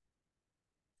else.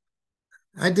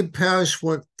 I did parish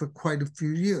work for quite a few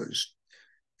years.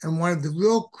 And one of the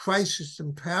real crises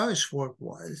in parish work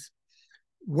was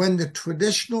when the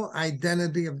traditional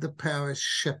identity of the parish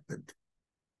shifted.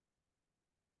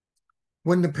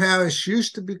 When the parish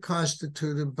used to be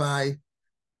constituted by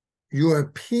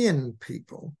European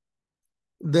people,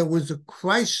 there was a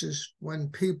crisis when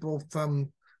people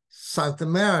from South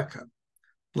America,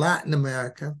 Latin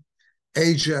America,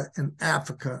 Asia, and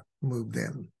Africa moved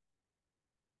in.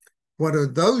 What are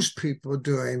those people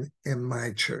doing in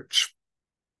my church?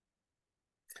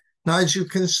 Now, as you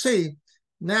can see,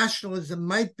 nationalism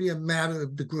might be a matter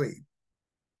of degree.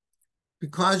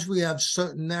 Because we have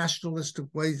certain nationalistic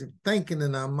ways of thinking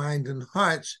in our mind and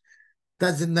hearts,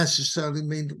 doesn't necessarily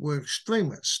mean that we're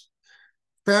extremists.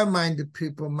 Fair-minded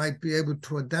people might be able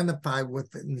to identify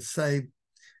with it and say,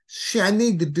 "Shit, I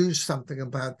need to do something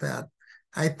about that.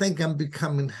 I think I'm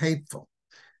becoming hateful.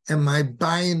 Am I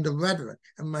buying the rhetoric?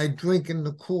 Am I drinking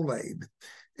the Kool-Aid?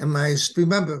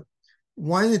 Remember,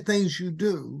 one of the things you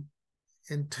do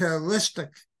in terroristic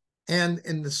and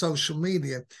in the social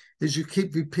media is you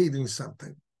keep repeating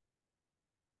something.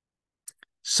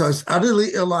 So it's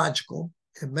utterly illogical.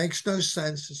 It makes no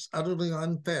sense. It's utterly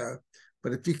unfair.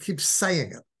 But if you keep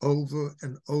saying it over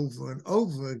and over and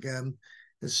over again,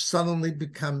 it suddenly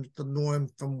becomes the norm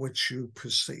from which you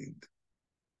proceed.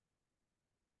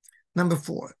 Number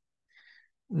 4,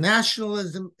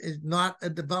 nationalism is not a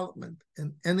development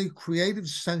in any creative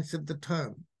sense of the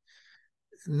term.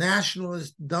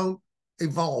 Nationalists don't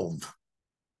evolve.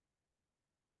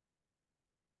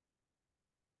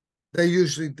 They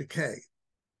usually decay.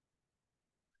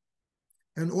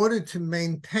 In order to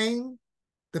maintain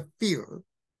the fear,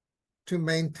 to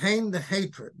maintain the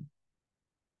hatred,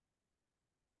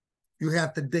 you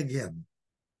have to dig in.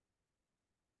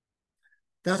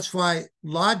 That's why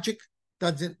logic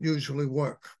doesn't usually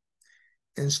work.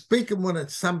 And speaking when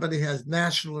somebody has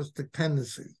nationalistic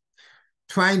tendencies,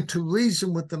 trying to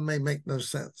reason with them may make no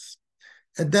sense.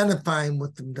 Identifying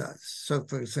with them does. So,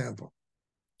 for example,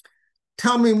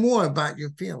 tell me more about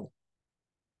your feeling.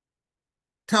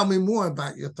 Tell me more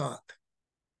about your thought.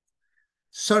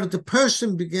 So that the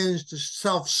person begins to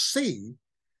self-see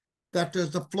that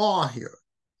there's a flaw here,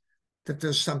 that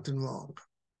there's something wrong.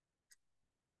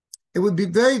 It would be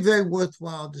very, very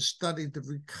worthwhile to study the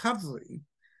recovery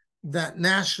that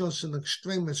nationalists and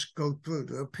extremists go through.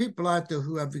 There are people out there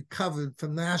who have recovered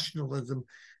from nationalism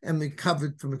and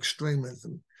recovered from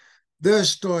extremism. Their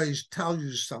stories tell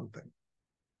you something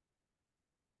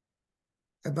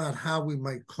about how we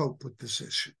might cope with this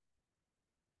issue.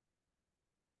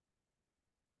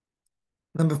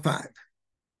 Number 5,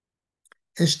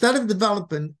 instead of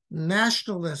developing,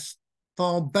 nationalists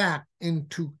fall back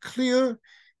into clear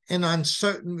and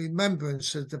uncertain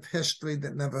remembrances of history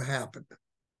that never happened.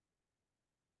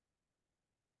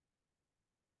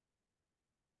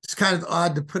 It's kind of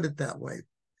odd to put it that way,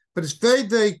 but it's very,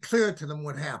 very clear to them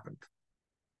what happened.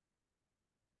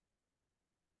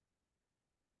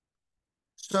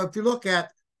 So if you look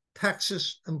at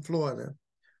Texas and Florida,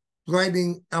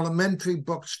 writing elementary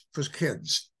books for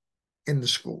kids in the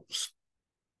schools,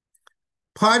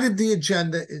 part of the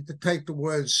agenda is to take the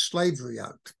word slavery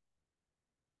out,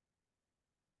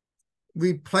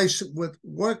 replace it with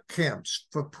work camps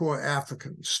for poor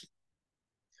Africans,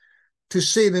 to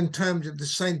see it in terms of the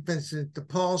St. Vincent de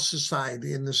Paul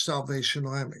Society and the Salvation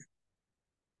Army,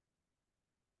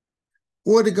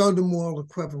 or to go to moral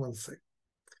equivalency.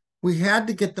 We had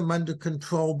to get them under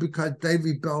control because they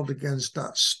rebelled against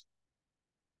us.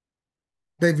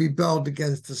 They rebelled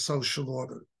against the social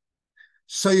order.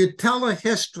 So you tell a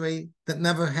history that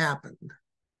never happened,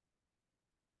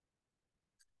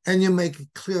 and you make it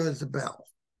clear as a bell.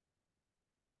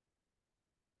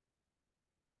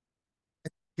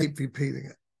 Keep repeating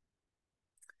it.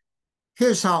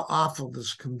 Here's how awful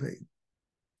this can be.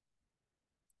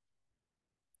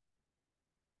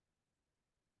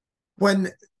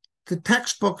 When the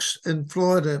textbooks in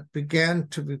Florida began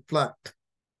to reflect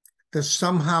that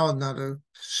somehow or another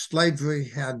slavery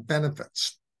had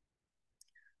benefits,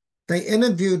 they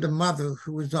interviewed a mother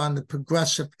who was on the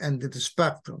progressive end of the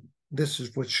spectrum. This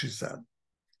is what she said.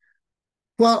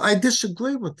 Well, I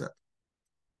disagree with it,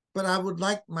 but I would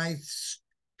like my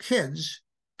kids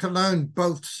to learn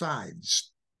both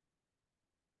sides.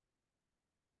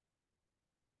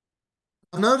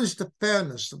 Notice the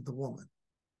fairness of the woman.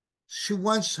 She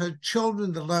wants her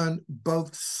children to learn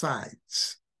both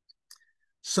sides.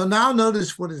 So now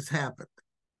notice what has happened.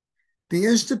 The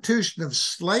institution of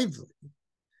slavery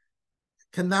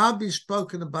can now be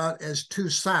spoken about as two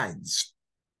sides.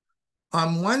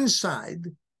 On one side,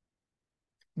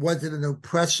 was it an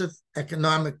oppressive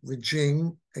economic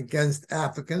regime against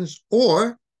Africans,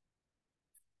 or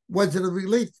was it a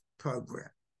relief program?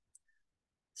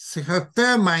 See, her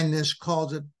fair-mindedness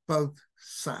calls it both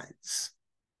sides.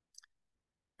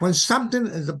 When something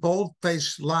is a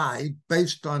bold-faced lie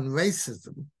based on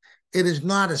racism, it is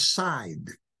not a side.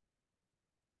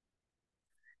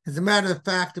 As a matter of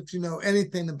fact, if you know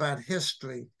anything about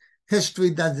history, history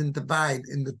doesn't divide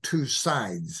into two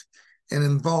sides. It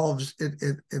involves,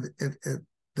 it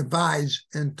divides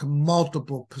into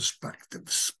multiple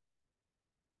perspectives.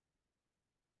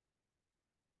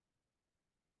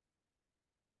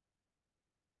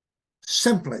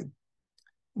 Simply,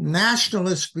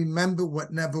 nationalists remember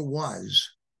what never was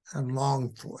and long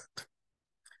for it.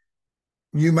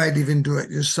 You might even do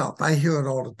it yourself. I hear it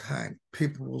all the time.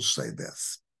 People will say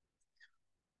this.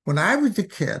 When I was a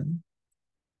kid,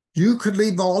 you could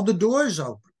leave all the doors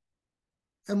open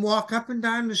and walk up and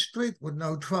down the street with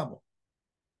no trouble.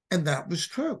 And that was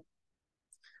true.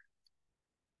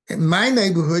 In my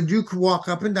neighborhood, you could walk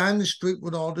up and down the street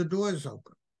with all the doors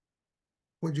open.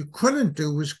 What you couldn't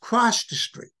do was cross the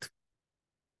street.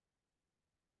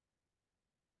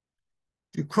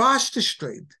 If you crossed the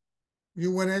street,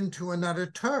 you went into another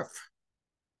turf.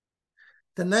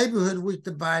 The neighborhood was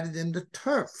divided into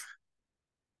turf.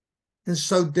 And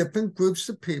so different groups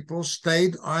of people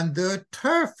stayed on their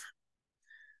turf.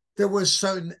 There were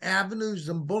certain avenues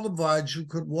and boulevards you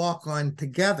could walk on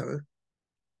together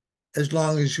as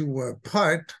long as you were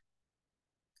apart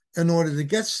in order to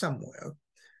get somewhere.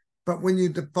 But when you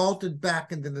defaulted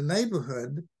back into the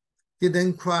neighborhood, you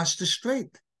then crossed the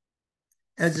street.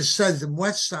 As it says in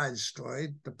West Side Story,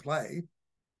 the play,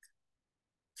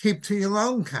 keep to your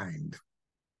own kind.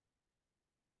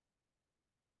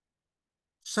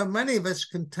 So many of us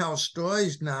can tell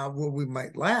stories now where we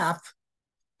might laugh,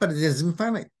 but it isn't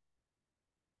funny.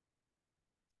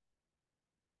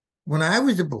 When I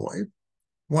was a boy,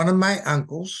 one of my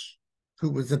uncles, who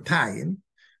was Italian,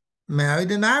 married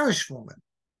an Irish woman.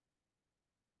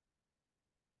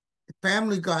 The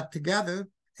family got together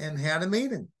and had a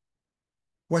meeting.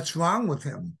 What's wrong with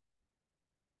him?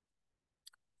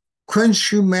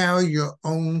 Couldn't you marry your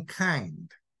own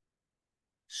kind?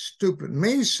 Stupid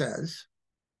me says,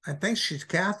 I think she's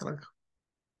Catholic.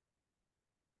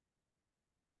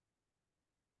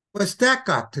 What's that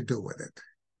got to do with it?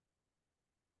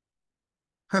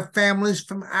 Her family's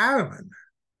from Ireland.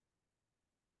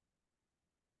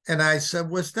 And I said,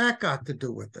 what's that got to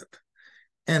do with it?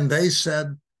 And they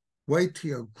said, wait till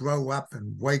you grow up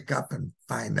and wake up and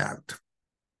find out.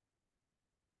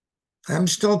 I'm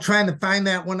still trying to find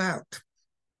that one out.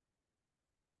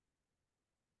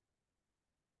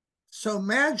 So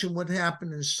imagine what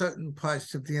happened in certain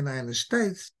parts of the United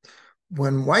States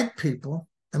when white people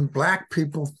and black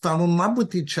people fell in love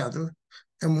with each other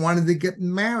and wanted to get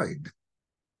married.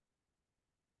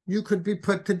 You could be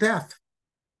put to death.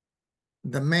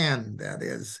 The man, that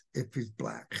is, if he's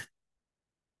black.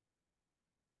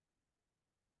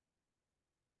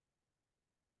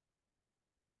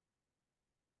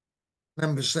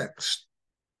 Number 6,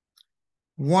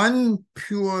 one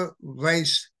pure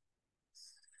race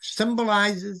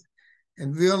symbolizes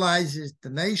and realizes the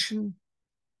nation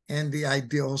and the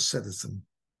ideal citizen.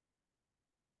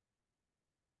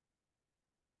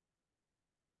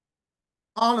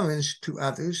 Tolerance to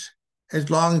others as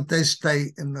long as they stay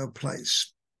in their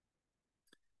place.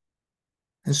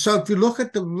 And so if you look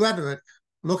at the rhetoric,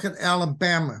 look at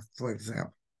Alabama, for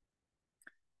example.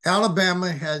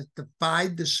 Alabama has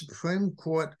defied the Supreme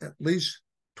Court at least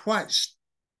twice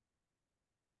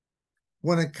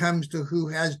when it comes to who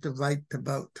has the right to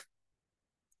vote.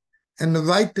 And the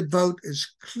right to vote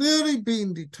is clearly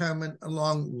being determined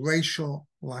along racial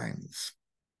lines.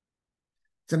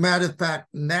 As a matter of fact,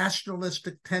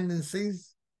 nationalistic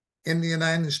tendencies in the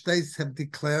United States have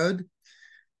declared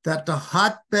that the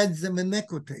hotbeds of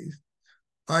iniquity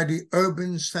are the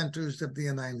urban centers of the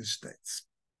United States.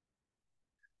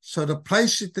 So the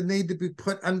places that need to be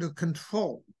put under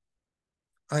control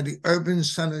are the urban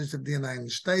centers of the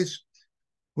United States,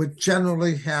 which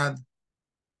generally have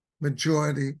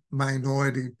majority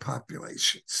minority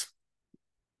populations.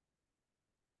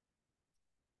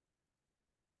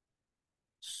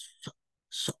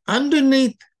 So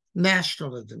underneath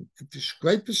nationalism, if you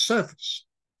scrape the surface,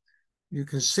 you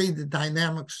can see the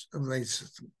dynamics of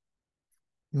racism.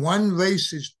 One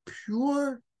race is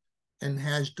pure and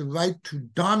has the right to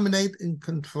dominate and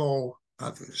control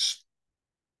others.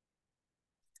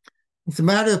 As a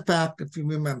matter of fact, if you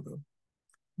remember,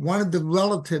 one of the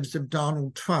relatives of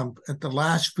Donald Trump at the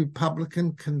last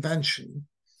Republican convention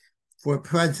for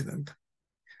president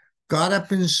got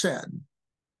up and said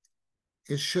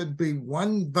it should be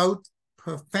one vote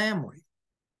per family,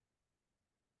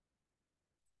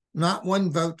 not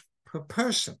one vote per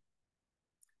person.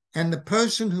 And the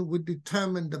person who would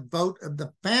determine the vote of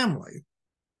the family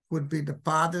would be the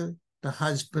father, the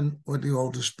husband, or the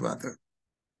oldest brother.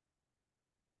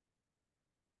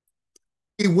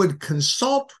 He would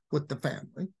consult with the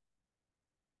family,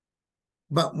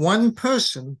 but one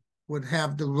person would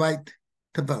have the right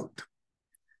to vote,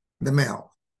 the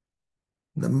male,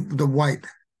 the white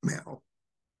male.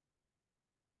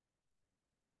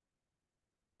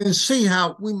 And see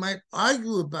how we might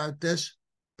argue about this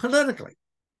politically.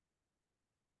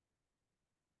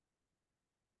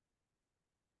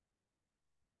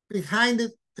 Behind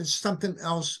it is something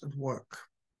else at work.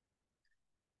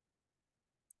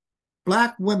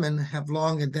 Black women have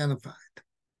long identified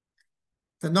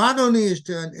that not only is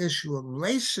there an issue of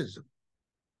racism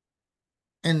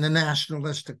and the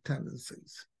nationalistic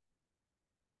tendencies,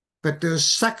 but there's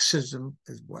sexism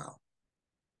as well.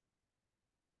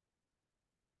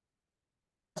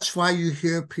 That's why you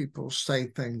hear people say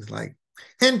things like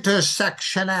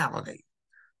intersectionality,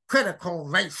 critical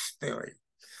race theory.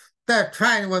 They're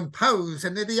trying to impose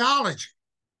an ideology.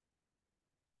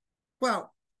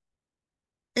 Well,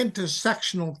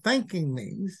 intersectional thinking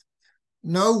means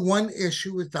no one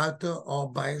issue is out there all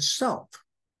by itself.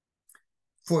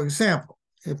 For example,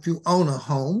 if you own a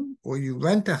home or you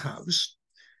rent a house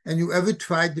and you ever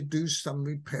tried to do some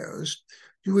repairs,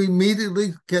 you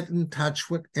immediately get in touch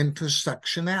with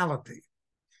intersectionality.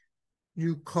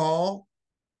 You call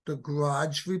the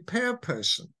garage repair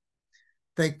person.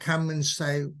 They come and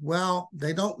say, well,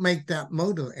 they don't make that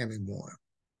motor anymore.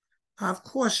 Of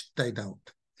course they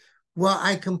don't. Well,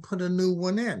 I can put a new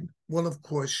one in. Well, of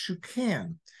course you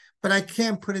can. But I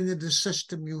can't put it into the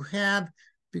system you have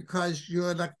because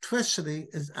your electricity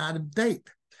is out of date.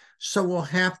 So we'll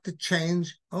have to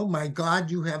change. Oh my God,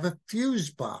 you have a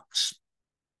fuse box.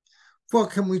 Well,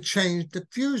 can we change the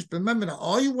fuse? Remember that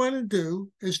all you want to do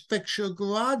is fix your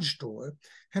garage door,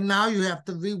 and now you have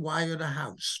to rewire the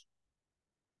house.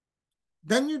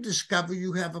 Then you discover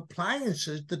you have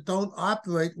appliances that don't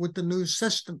operate with the new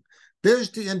system.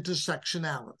 There's the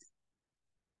intersectionality.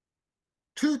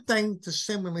 Two things that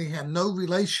seemingly have no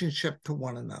relationship to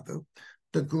one another,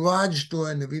 the garage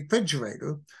door and the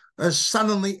refrigerator, are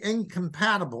suddenly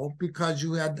incompatible because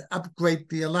you had to upgrade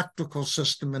the electrical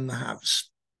system in the house.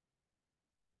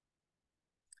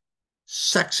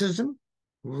 Sexism,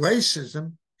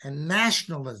 racism, and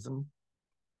nationalism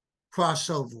cross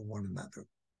over one another.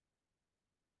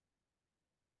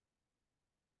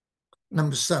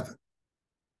 Number 7,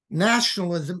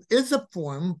 nationalism is a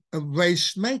form of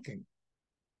race making.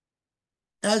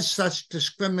 As such,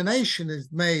 discrimination is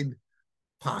made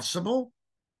possible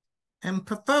and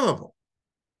preferable.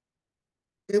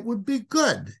 It would be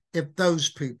good if those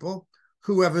people,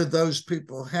 whoever those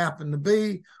people happen to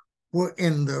be, were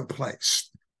in their place.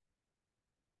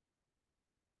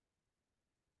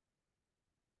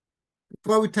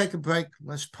 Before we take a break,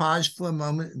 let's pause for a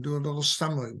moment and do a little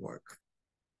summary work.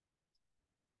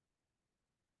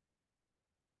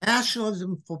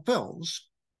 Nationalism fulfills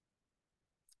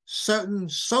certain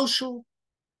social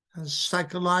and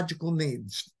psychological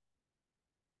needs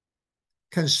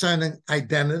concerning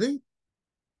identity,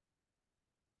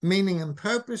 meaning and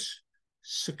purpose,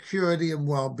 security, and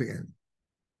well-being.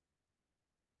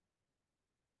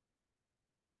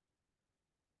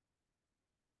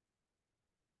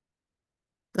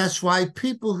 That's why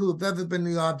people who have ever been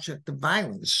the object of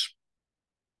violence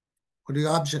or the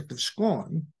object of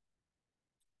scorn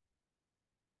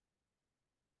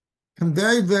can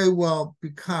very, very well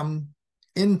become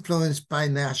influenced by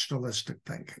nationalistic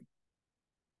thinking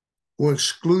or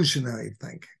exclusionary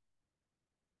thinking.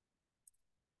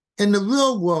 In the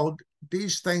real world,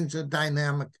 these things are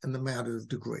dynamic in the matter of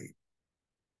degree.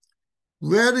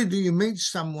 Rarely do you meet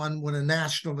someone with a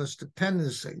nationalistic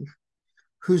tendency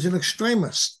who's an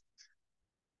extremist.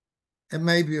 It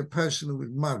may be a person who was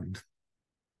mugged.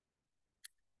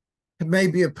 It may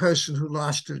be a person who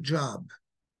lost their job.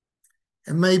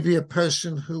 It may be a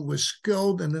person who was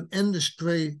skilled in an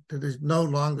industry that is no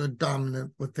longer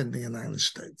dominant within the United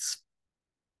States.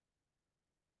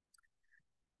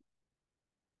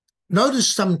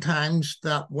 Notice sometimes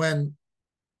that when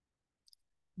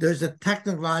there's a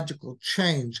technological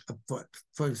change afoot,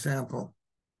 for example,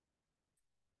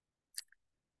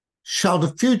 shall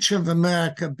the future of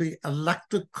America be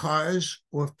electric cars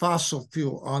or fossil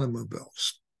fuel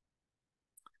automobiles?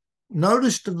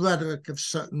 Notice the rhetoric of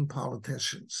certain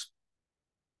politicians.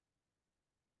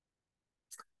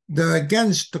 They're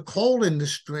against the coal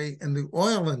industry and the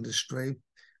oil industry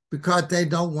because they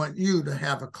don't want you to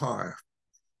have a car.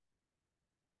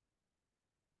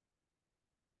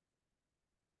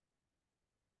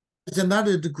 There's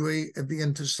another degree of the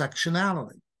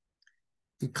intersectionality,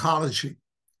 ecology,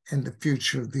 and the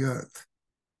future of the earth.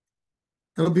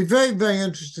 It'll be very, very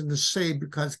interesting to see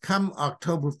because come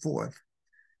October 4th,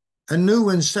 a new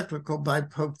encyclical by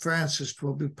Pope Francis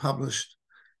will be published,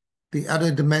 The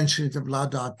Other Dimensions of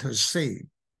Laudato Si.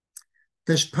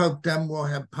 This Pope then will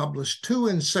have published 2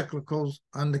 encyclicals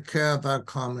on the care of our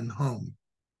common home.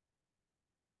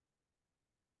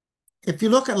 If you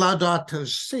look at Laudato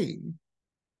Si,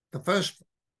 the first one,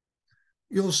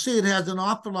 you'll see it has an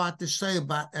awful lot to say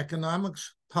about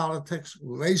economics, politics,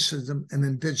 racism, and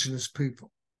indigenous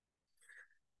people.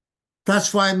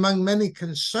 That's why among many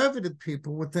conservative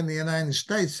people within the United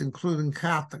States, including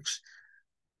Catholics,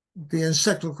 the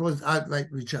encyclical is outright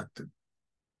rejected.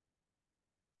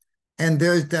 And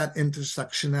there's that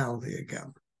intersectionality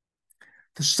again.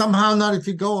 Somehow not, if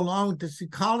you go along with this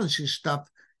ecology stuff,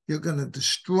 you're going to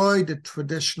destroy the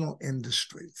traditional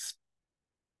industries.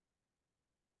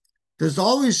 There's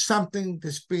always something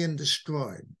that's being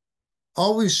destroyed,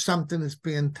 always something that's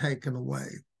being taken away.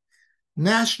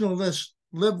 Nationalists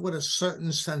live with a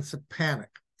certain sense of panic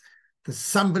that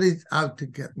somebody's out to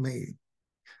get me.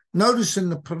 Notice in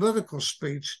the political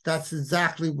speech, that's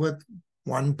exactly what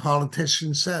one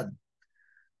politician said.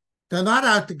 They're not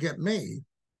out to get me,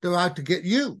 they're out to get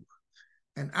you.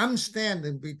 And I'm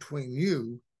standing between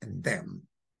you and them.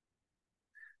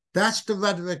 That's the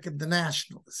rhetoric of the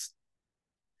nationalists.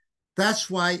 That's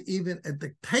why even a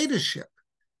dictatorship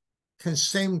can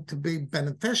seem to be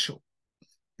beneficial,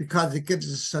 because it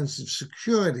gives a sense of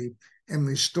security and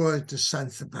restores the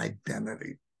sense of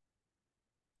identity.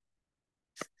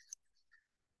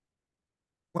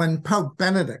 When Pope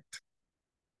Benedict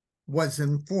was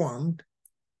informed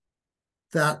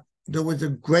that there was a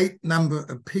great number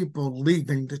of people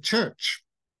leaving the church,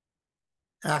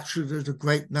 actually there's a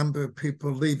great number of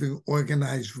people leaving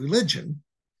organized religion,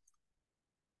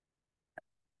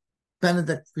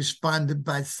 Benedict responded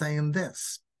by saying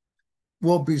this: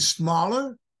 we'll be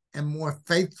smaller and more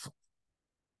faithful.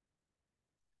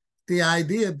 The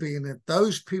idea being that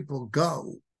those people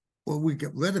go, or we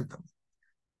get rid of them,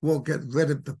 we'll get rid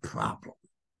of the problem.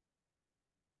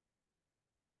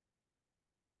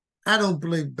 I don't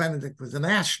believe Benedict was a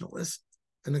nationalist,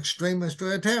 an extremist,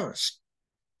 or a terrorist.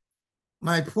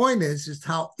 My point is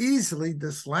how easily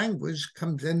this language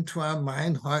comes into our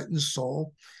mind, heart, and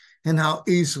soul, and how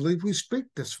easily we speak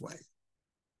this way.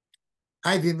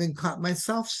 I've even caught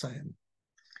myself saying,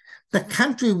 the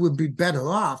country would be better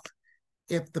off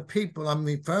if the people I'm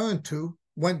referring to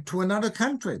went to another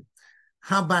country.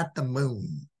 How about the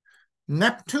moon?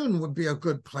 Neptune would be a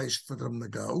good place for them to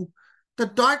go. The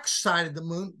dark side of the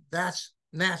moon, that's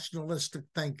nationalistic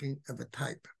thinking of a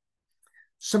type.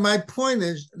 So my point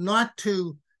is not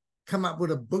to come up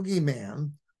with a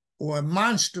boogeyman or a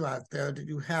monster out there that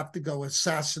you have to go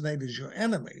assassinate as your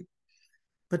enemy,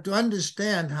 but to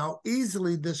understand how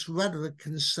easily this rhetoric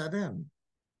can set in,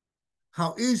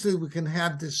 how easily we can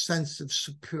have this sense of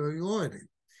superiority.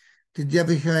 Did you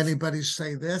ever hear anybody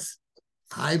say this?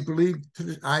 I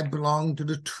belong to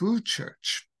the true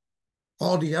church.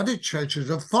 All the other churches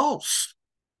are false.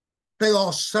 They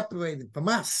all separated from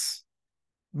us.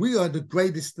 We are the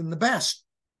greatest and the best.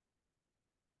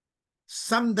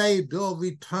 Someday they'll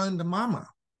return to mama.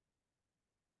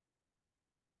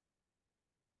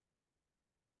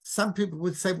 Some people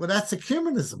would say, well, that's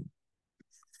ecumenism.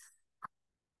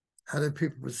 Other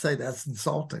people would say that's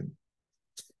insulting.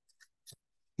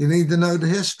 You need to know the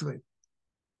history.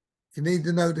 You need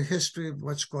to know the history of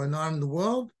what's going on in the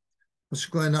world, what's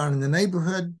going on in the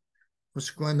neighborhood,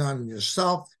 what's going on in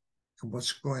yourself, and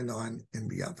what's going on in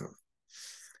the other.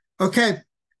 Okay,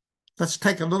 let's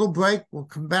take a little break. We'll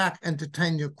come back,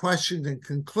 entertain your questions, and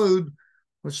conclude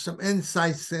with some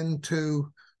insights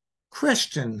into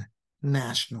Christian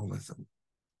nationalism.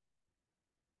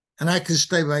 And I can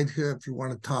stay right here if you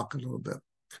want to talk a little bit.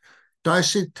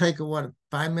 Darcy, take a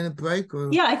 5-minute break?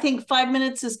 Or? Yeah, I think 5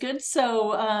 minutes is good.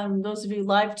 So those of you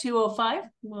live 2:05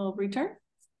 will return.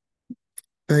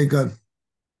 Very good.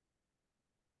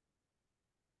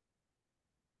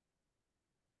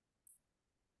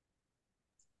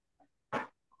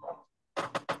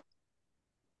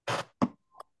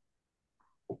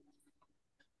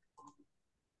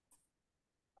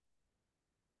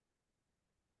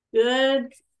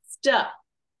 Good stuff.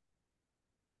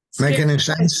 Make any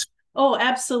sense? Oh,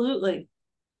 absolutely.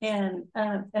 And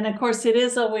of course, it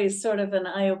is always sort of an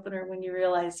eye-opener when you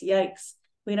realize, yikes,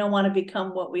 we don't want to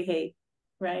become what we hate,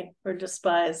 right? Or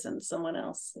despise in someone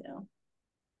else, you know.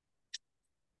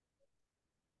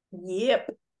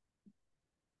 Yep.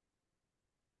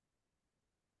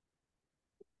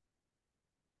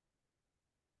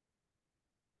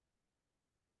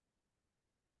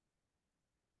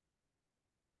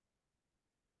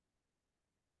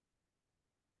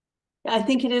 I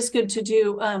think it is good to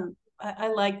do. I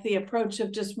like the approach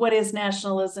of just what is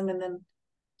nationalism, and then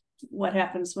what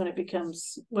happens when it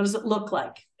becomes, what does it look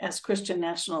like as Christian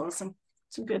nationalism?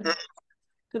 It's a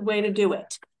good way to do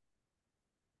it.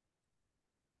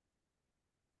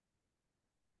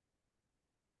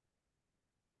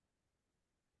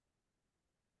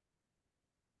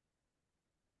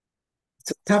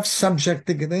 It's a tough subject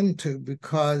to get into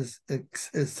because it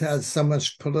has so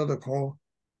much political.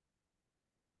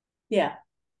 Yeah.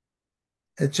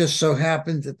 It just so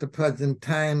happens at the present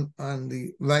time on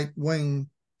the right-wing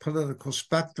political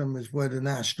spectrum is where the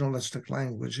nationalistic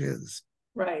language is.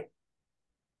 Right.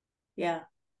 Yeah.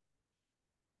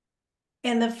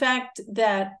 And the fact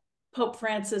that Pope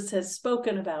Francis has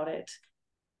spoken about it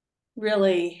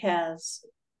really has,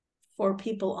 for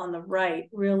people on the right,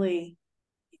 really,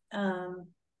 well,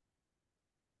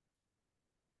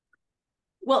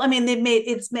 I mean,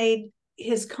 it's made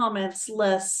his comments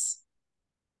less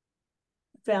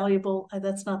valuable.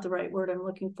 That's not the right word I'm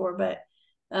looking for, but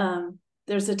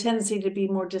there's a tendency to be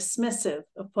more dismissive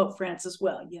of Pope Francis.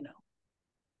 Well, you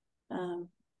know,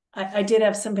 I did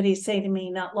have somebody say to me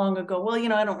not long ago, well, you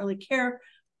know, I don't really care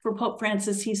for Pope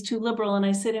Francis. He's too liberal. And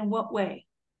I said, in what way?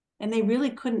 And they really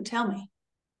couldn't tell me.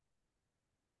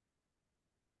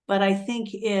 But I think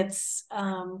it's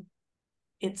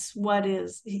what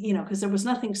is, you know, because there was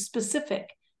nothing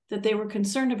specific that they were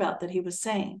concerned about that he was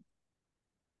saying.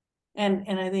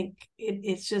 And I think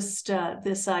it's just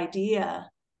this idea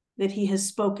that he has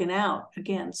spoken out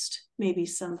against maybe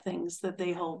some things that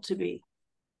they hold to be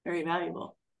very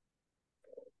valuable.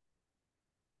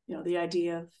 You know, the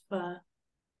idea of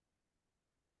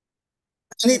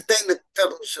anything that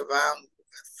fiddles around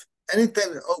with,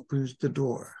 anything that opens the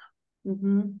door.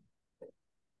 Mm-hmm.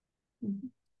 Mm-hmm.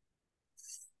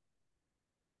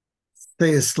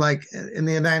 It's like in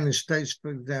the United States, for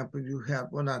example, you have,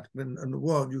 well, not in the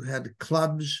world, you had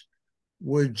clubs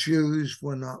where Jews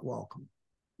were not welcome,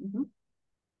 Mm-hmm.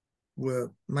 where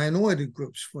minority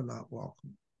groups were not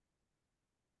welcome.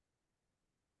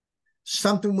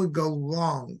 Something would go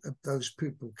wrong if those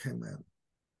people came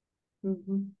in.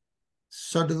 Mm-hmm.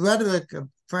 So the rhetoric of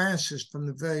Francis from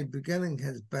the very beginning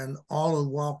has been all are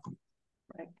welcome.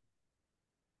 Right.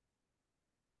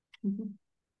 Mm-hmm.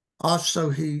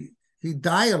 Also, he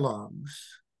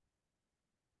dialogues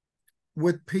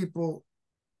with people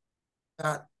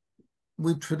that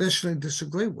we traditionally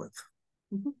disagree with.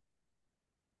 Mm-hmm.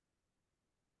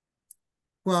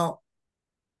 Well,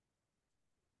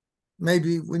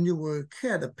 maybe when you were a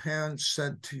kid, a parent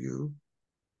said to you,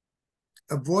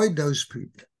 avoid those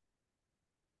people.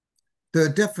 They're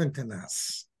different than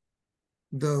us.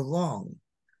 They're wrong.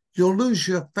 You'll lose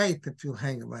your faith if you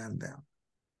hang around them.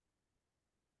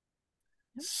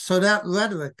 So that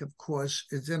rhetoric, of course,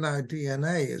 is in our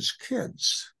DNA as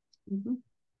kids. Mm-hmm.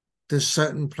 There's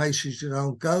certain places you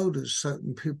don't go. There's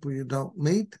certain people you don't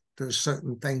meet. There's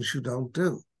certain things you don't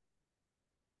do.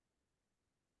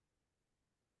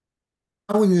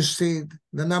 When you see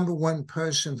the number one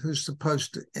person who's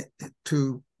supposed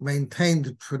to maintain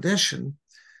the tradition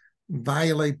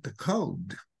violate the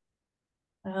code,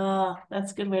 Oh,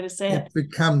 that's a good way to say it. It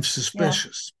becomes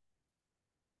suspicious.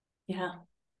 Yeah.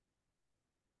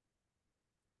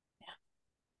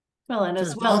 Well, and There's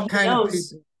as well, all he kind knows. of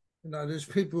people, you know, there's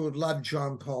people who love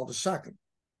John Paul II.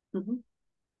 Mm-hmm.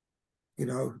 You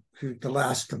know, he's the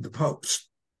last of the popes.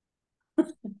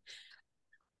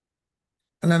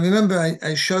 And I remember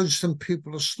I showed some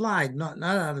people a slide, not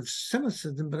out of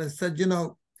cynicism, but I said, you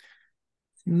know,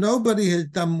 nobody has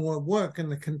done more work in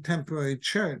the contemporary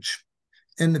church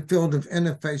in the field of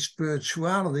interfaith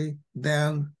spirituality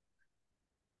than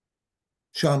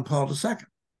John Paul II.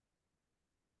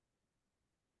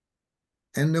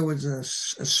 And there was a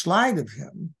slide of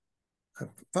him, a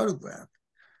photograph,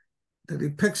 that he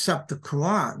picks up the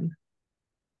Quran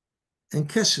and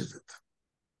kisses it.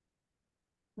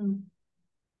 Mm.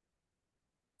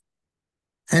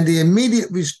 And the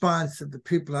immediate response of the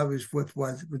people I was with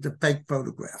was a fake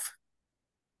photograph.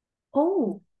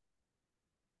 Oh.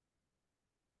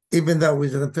 Even though it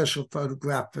was an official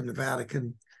photograph from the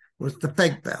Vatican, it was the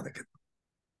fake Vatican.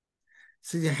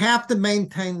 So you have to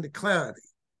maintain the clarity.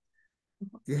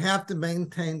 You have to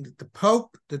maintain that the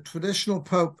Pope, the traditional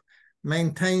Pope,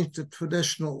 maintains the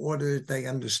traditional order as they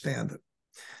understand it.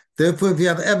 Therefore, if you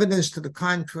have evidence to the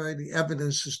contrary, the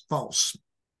evidence is false.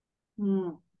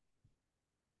 Mm.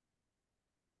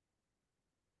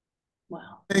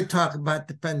 Wow. They talk about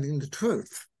defending the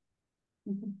truth.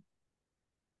 Mm-hmm.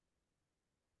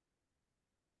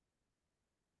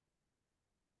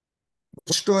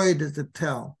 What story does it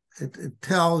tell? It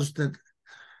tells that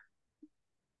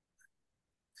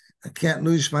I can't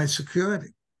lose my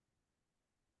security.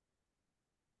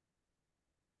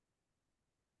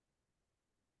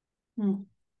 Mm.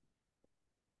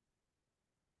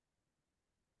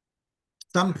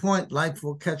 At some point, life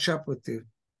will catch up with you.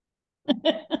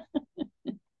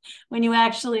 When you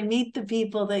actually meet the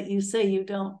people that you say you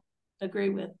don't agree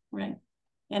with, right?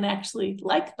 And actually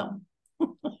like them.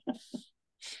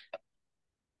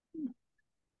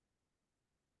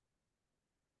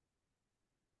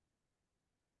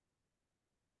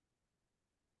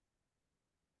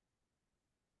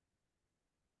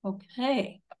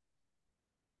 Okay.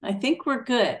 I think we're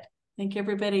good. I think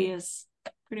everybody is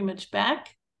pretty much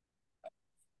back.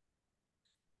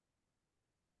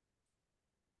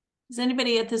 Does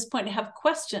anybody at this point have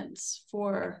questions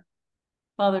for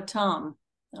Father Tom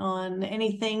on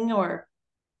anything or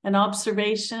an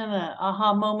observation, an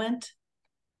aha moment?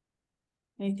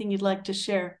 Anything you'd like to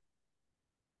share?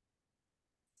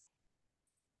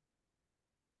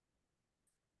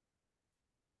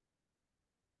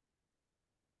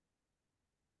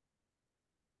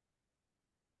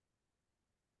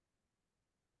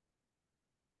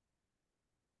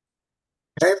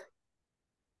 Okay?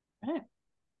 Right.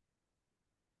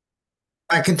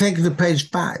 I can take you to page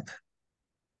 5.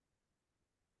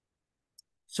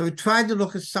 So we tried to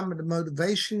look at some of the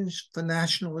motivations for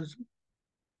nationalism.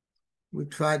 We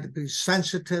tried to be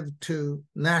sensitive to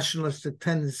nationalistic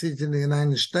tendencies in the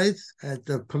United States as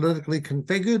they're politically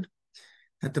configured.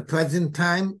 At the present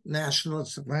time,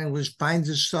 nationalist language finds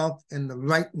itself in the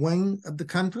right wing of the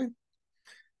country.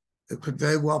 It could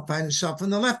very well find itself in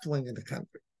the left wing of the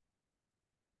country.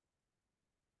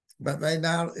 But right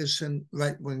now, it's in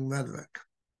right-wing rhetoric.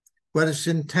 Whether it's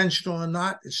intentional or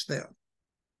not, it's there.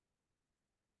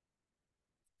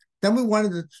 Then we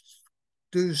wanted to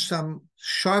do some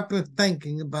sharper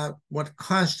thinking about what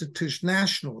constitutes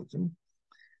nationalism.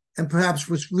 And perhaps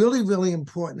what's really, really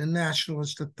important in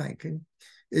nationalistic thinking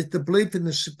is the belief in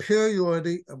the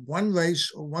superiority of one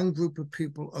race or one group of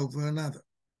people over another.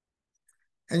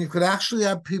 And you could actually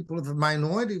have people of a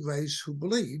minority race who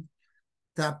believe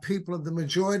that people of the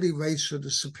majority race are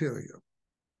the superior.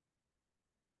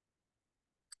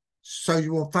 So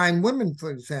you will find women,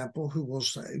 for example, who will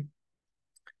say,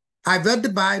 I've read the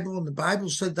Bible, and the Bible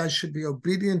said I should be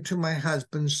obedient to my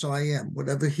husband, so I am.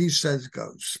 Whatever he says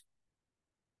goes.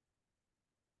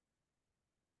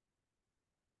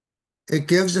 It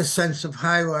gives a sense of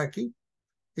hierarchy.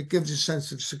 It gives a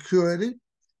sense of security.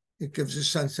 It gives a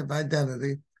sense of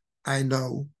identity. I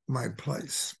know my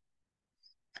place.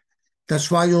 That's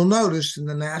why you'll notice in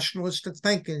the nationalistic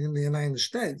thinking in the United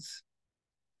States,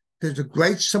 there's a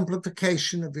great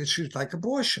simplification of issues like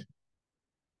abortion.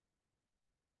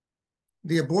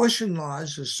 The abortion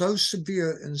laws are so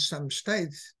severe in some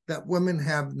states that women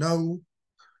have no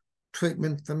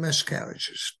treatment for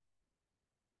miscarriages.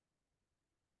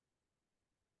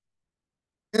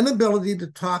 Inability to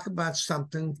talk about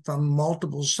something from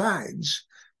multiple sides,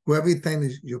 where everything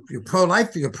is you're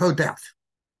pro-life or you're pro-death.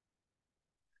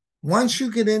 Once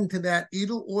you get into that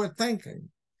either or thinking,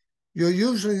 you're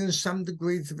usually in some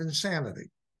degrees of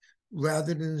insanity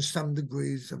rather than in some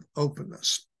degrees of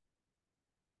openness.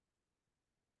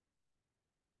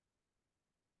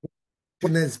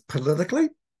 What it is politically,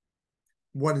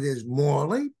 what it is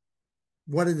morally,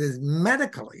 what it is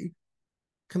medically,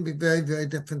 can be very, very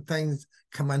different things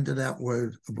come under that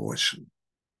word abortion.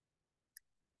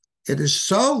 It is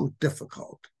so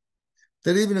difficult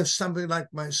that even if somebody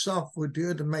like myself were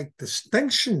dare to make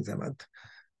distinctions in it,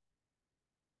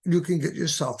 you can get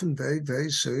yourself in very,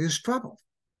 very serious trouble.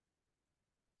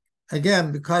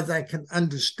 Again, because I can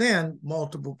understand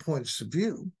multiple points of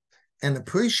view and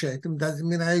appreciate them doesn't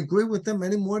mean I agree with them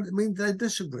anymore. It means I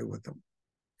disagree with them.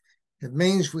 It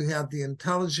means we have the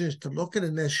intelligence to look at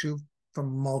an issue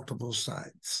from multiple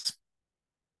sides.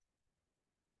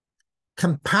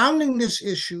 Compounding this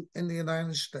issue in the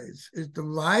United States is the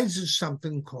rise of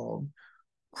something called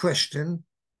Christian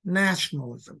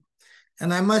nationalism.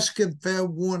 And I must give fair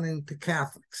warning to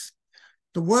Catholics.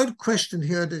 The word Christian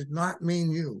here does not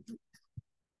mean you.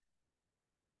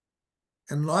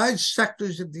 In large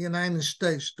sectors of the United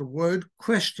States, the word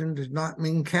Christian does not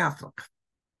mean Catholic.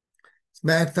 As a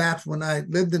matter of fact, when I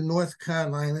lived in North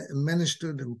Carolina and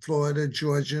ministered in Florida,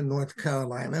 Georgia, North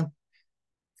Carolina,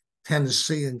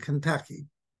 Tennessee, and Kentucky,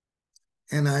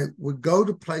 and I would go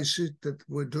to places that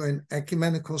were doing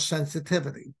ecumenical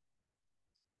sensitivity,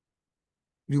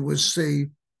 you would see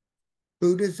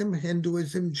Buddhism,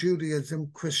 Hinduism, Judaism,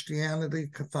 Christianity,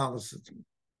 Catholicism.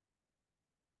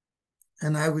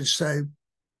 And I would say,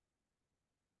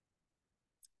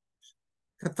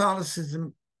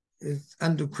 Catholicism is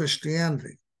under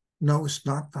Christianity. No, it's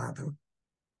not, Father.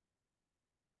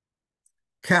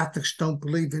 Catholics don't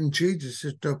believe in Jesus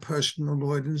as their personal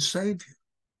Lord and Savior.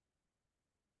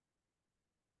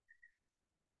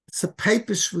 It's a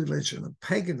papist religion of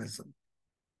paganism.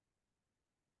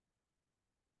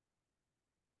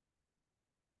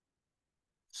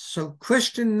 So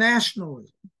Christian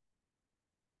nationalism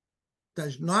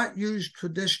does not use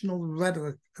traditional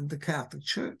rhetoric of the Catholic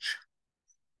Church.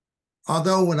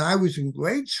 Although when I was in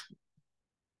grade school,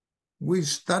 we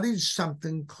studied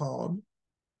something called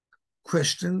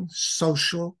Christian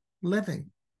social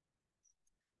living,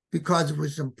 because it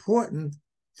was important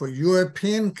for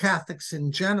European Catholics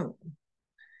in general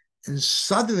and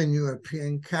Southern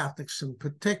European Catholics in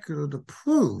particular to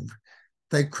prove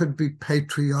they could be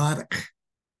patriotic,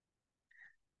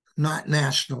 not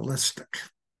nationalistic.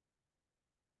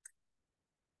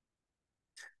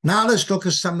 Now let's look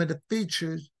at some of the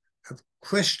features of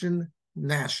Christian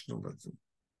nationalism.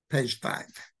 Page 5.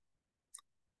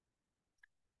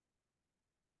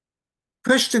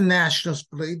 Christian nationalists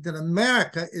believe that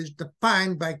America is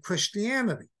defined by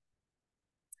Christianity.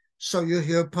 So you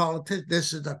hear politics,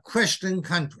 this is a Christian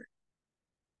country.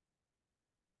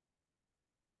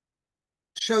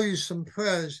 Show you some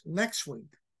prayers next week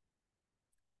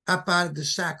up out of the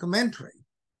sacramentary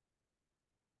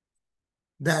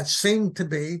that seem to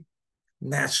be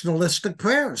nationalistic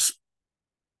prayers.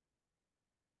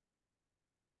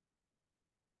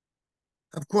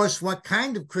 Of course, what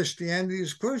kind of Christianity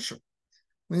is crucial?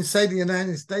 When you say the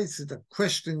United States is a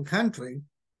Christian country,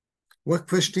 what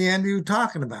Christianity are you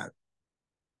talking about?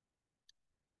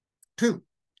 2,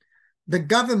 the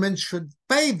government should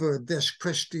favor this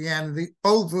Christianity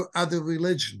over other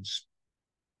religions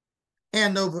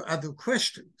and over other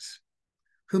Christians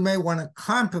who may want to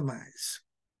compromise.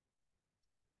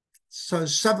 So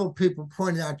several people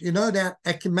pointed out, you know that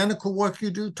ecumenical work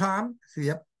you do, Tom? I said,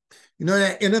 yep. You know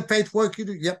that interfaith work you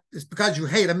do? Yep. It's because you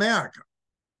hate America.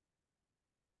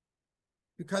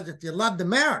 Because if you loved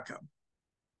America,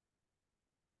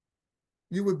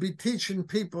 you would be teaching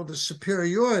people the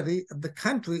superiority of the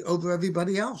country over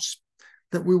everybody else,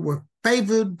 that we were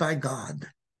favored by God.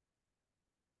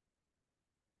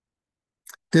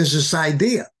 There's this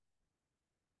idea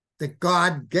that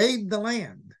God gave the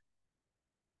land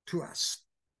to us.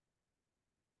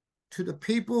 To the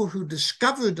people who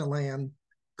discovered the land,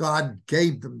 God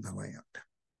gave them the land.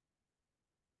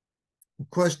 Of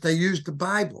course, they used the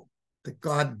Bible, that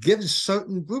God gives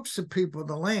certain groups of people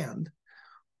the land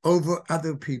over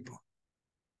other people.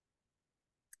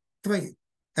 3,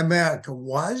 America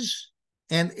was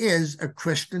and is a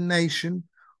Christian nation,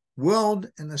 willed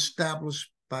and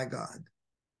established by God.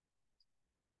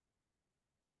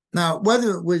 Now,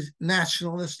 whether it was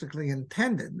nationalistically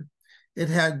intended, it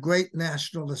had great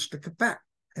nationalistic effect.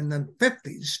 In the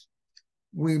 50s,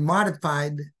 we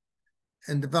modified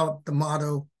and developed the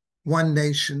motto, one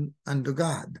nation under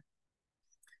God.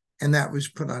 And that was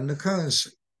put on the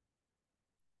currency.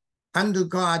 Under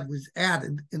God was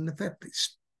added in the 50s.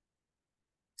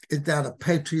 Is that a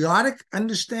patriotic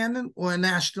understanding or a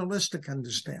nationalistic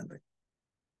understanding?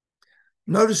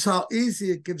 Notice how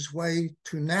easy it gives way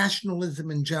to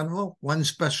nationalism in general, one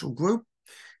special group,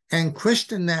 and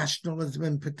Christian nationalism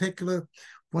in particular,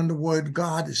 when the word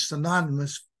God is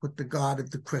synonymous with the God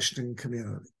of the Christian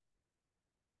community.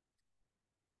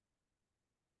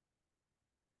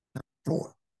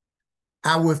 4,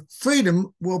 our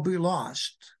freedom will be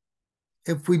lost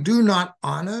if we do not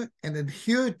honor and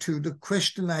adhere to the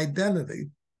Christian identity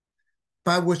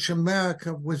by which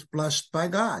America was blessed by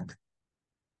God.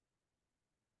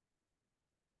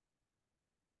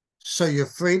 So your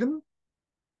freedom,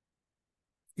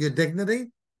 your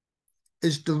dignity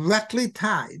is directly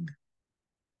tied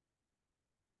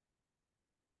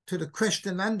to the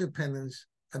Christian underpinnings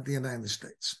of the United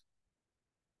States.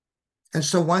 And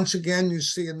so once again, you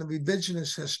see in the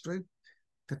revisionist history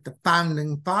that the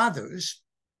founding fathers,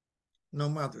 no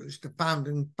mothers, the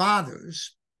founding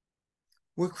fathers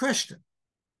were Christian,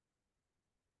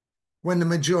 when the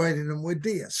majority of them were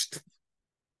deist.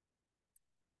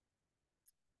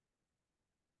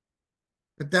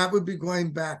 But that would be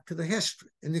going back to the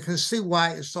history. And you can see why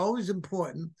it's always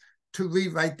important to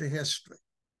rewrite the history.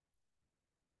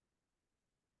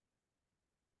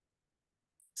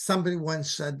 Somebody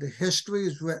once said, the history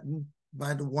is written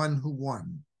by the one who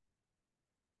won.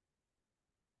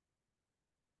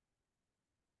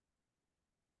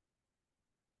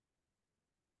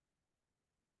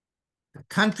 The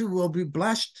country will be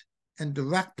blessed in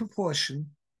direct proportion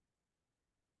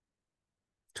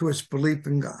to its belief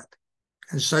in God.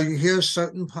 And so you hear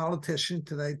certain politicians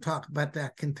today talk about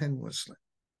that continuously.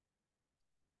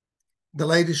 The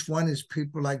latest one is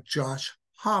people like Josh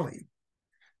Hawley,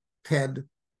 Ted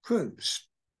Cruz,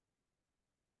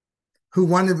 who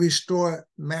want to restore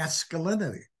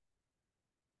masculinity.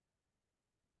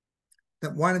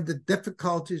 That one of the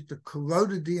difficulties that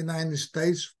corroded the United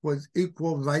States was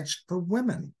equal rights for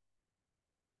women.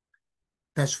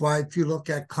 That's why if you look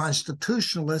at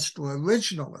constitutionalists or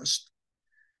originalists,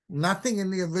 nothing in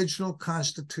the original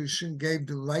Constitution gave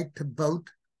the right to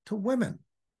vote to women.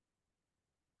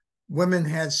 Women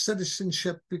had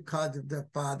citizenship because of their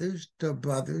fathers, their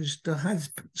brothers, their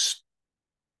husbands.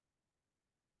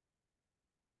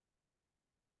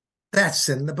 That's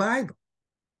in the Bible.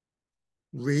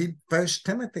 Read 1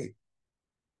 Timothy.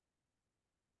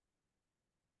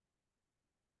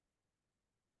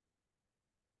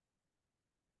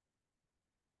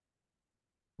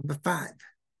 Number 5,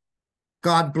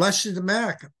 God blesses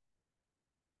America.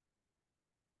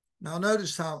 Now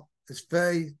notice how it's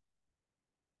very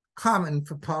common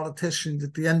for politicians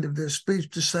at the end of their speech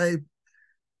to say,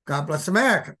 God bless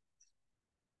America.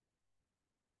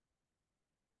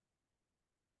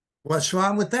 What's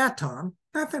wrong with that, Tom?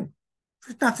 Nothing.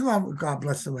 There's nothing wrong with God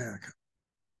bless America.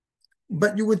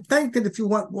 But you would think that if you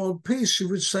want world peace, you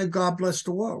would say God bless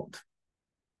the world.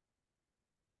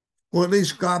 Or at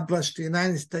least God bless the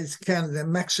United States, Canada,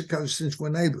 and Mexico, since we're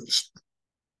neighbors.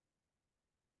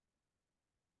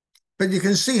 But you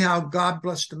can see how God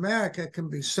bless America can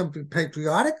be simply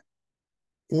patriotic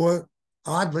or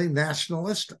oddly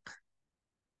nationalistic.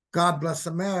 God bless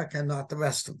America, not the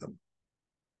rest of them.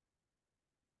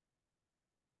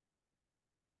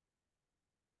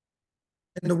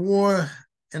 In the war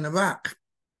in Iraq,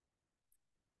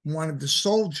 one of the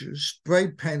soldiers spray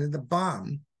painted a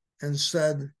bomb and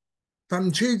said,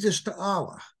 "From Jesus to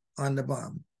Allah," on the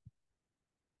bomb.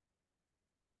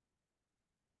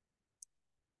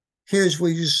 Here's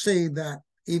where you see that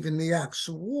even the acts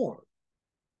of war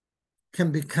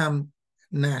can become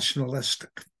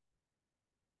nationalistic.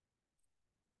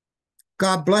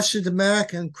 God blesses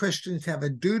America, and Christians have a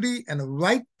duty and a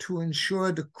right to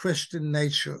ensure the Christian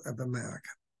nature of America.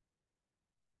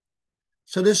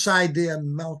 So this idea of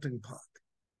melting pot,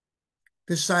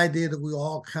 this idea that we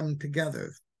all come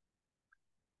together,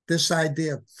 this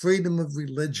idea of freedom of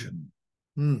religion.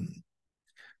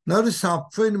 Notice how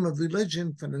freedom of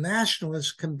religion for the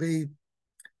nationalists can be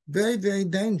very, very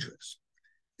dangerous.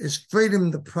 It's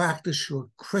freedom to practice your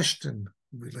Christian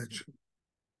religion.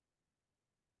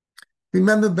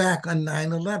 Remember back on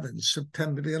 9/11,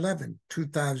 September the 11th,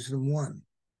 2001.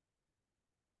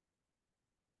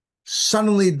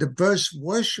 Suddenly, diverse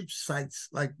worship sites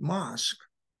like mosques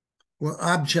were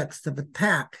objects of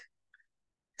attack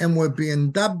and were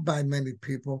being dubbed by many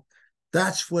people,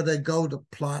 that's where they go to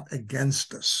plot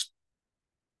against us.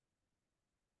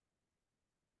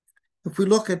 If we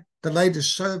look at the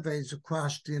latest surveys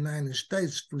across the United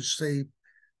States, we see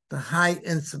the high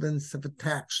incidence of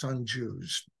attacks on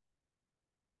Jews.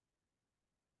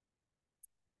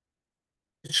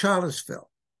 Charlottesville,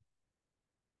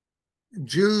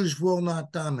 Jews will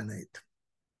not dominate.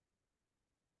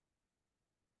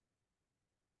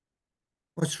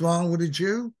 What's wrong with a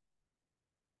Jew?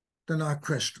 They're not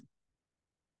Christian.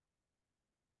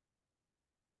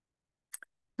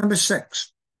 Number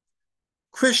 6,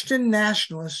 Christian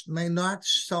nationalists may not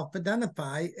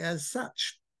self-identify as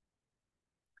such.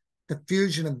 The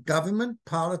fusion of government,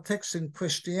 politics, and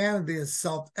Christianity is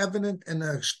self-evident in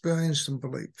their experience and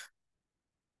belief.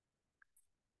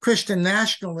 Christian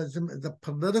nationalism is a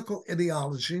political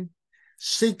ideology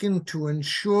seeking to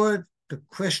ensure the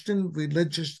Christian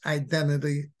religious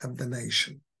identity of the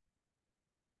nation.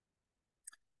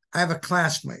 I have a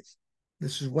classmate,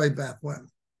 this is way back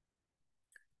when,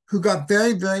 who got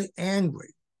very, very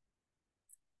angry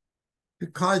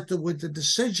because there was a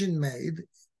decision made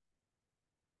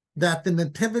that the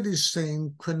nativity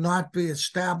scene could not be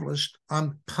established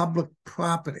on public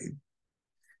property,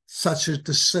 such as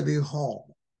the city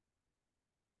hall.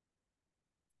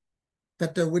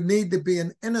 That there would need to be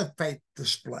an interfaith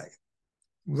display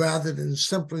rather than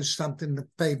simply something that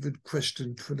favored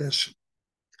Christian tradition.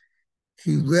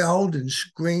 He yelled and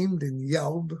screamed and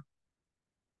yelled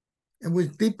and was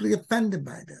deeply offended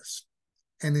by this.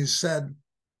 And he said,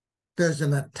 there's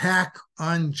an attack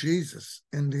on Jesus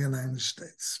in the United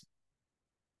States.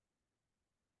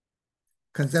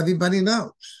 Because everybody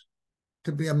knows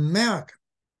to be American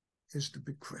is to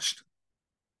be Christian.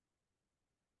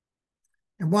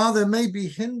 And while there may be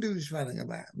Hindus running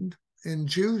around and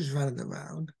Jews running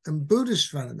around and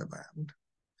Buddhists running around,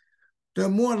 they're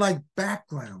more like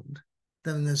background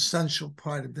than an essential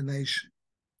part of the nation.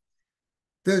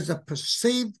 There's a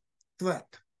perceived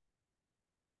threat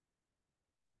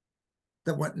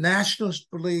that what nationalists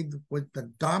believed was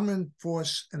the dominant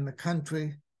force in the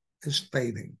country is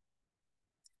fading.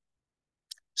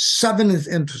 7 is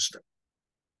interesting.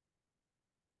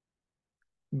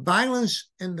 Violence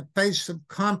in the face of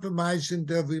compromising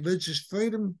their religious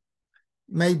freedom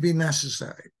may be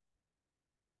necessary.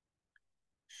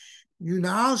 You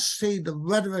now see the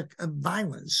rhetoric of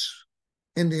violence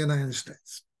in the United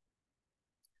States.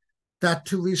 That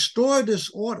to restore this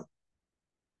order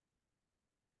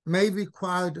may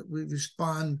require that we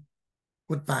respond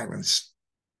with violence.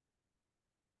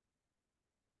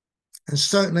 And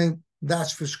certainly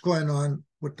that's what's going on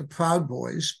with the Proud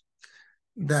Boys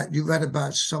that you read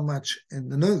about so much in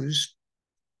the news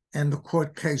and the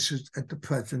court cases at the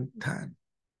present time.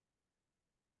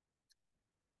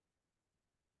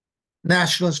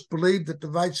 Nationalists believe that the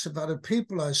rights of other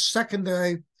people are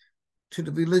secondary to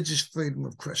the religious freedom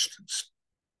of Christians.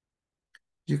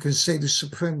 You can see the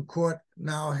Supreme Court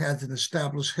now has an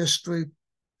established history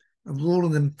of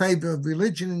ruling in favor of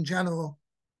religion in general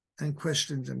and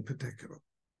Christians in particular.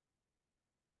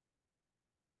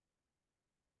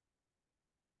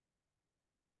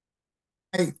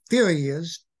 My theory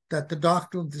is that the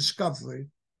doctrine of discovery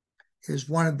is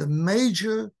one of the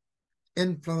major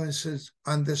influences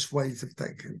on this ways of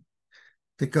thinking.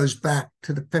 That goes back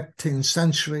to the 15th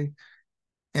century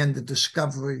and the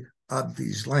discovery of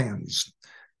these lands,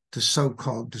 the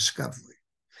so-called discovery.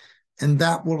 And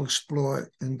that we'll explore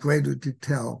in greater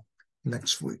detail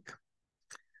next week.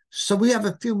 So we have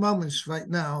a few moments right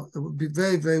now. It would be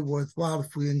very, very worthwhile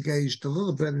if we engaged a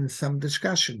little bit in some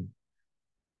discussion.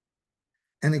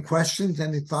 Any questions,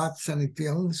 any thoughts, any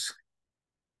feelings?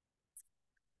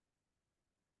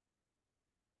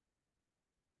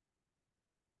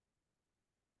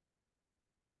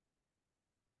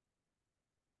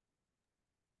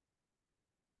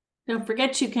 Don't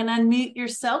forget you can unmute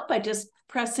yourself by just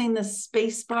pressing the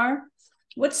space bar.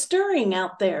 What's stirring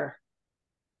out there?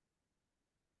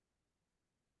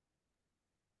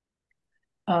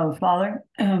 Oh, Father,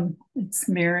 it's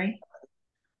Mary.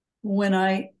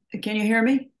 Can you hear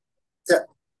me?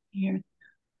 Yeah.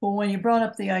 Well, when you brought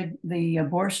up the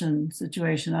abortion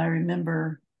situation, I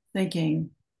remember thinking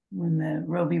when the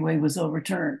Roe v. Wade was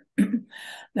overturned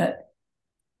that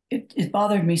it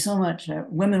bothered me so much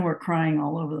that women were crying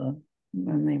all over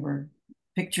when they were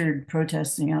pictured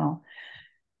protesting and all.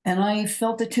 And I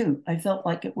felt it too. I felt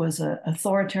like it was an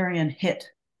authoritarian hit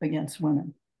against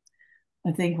women.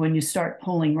 I think when you start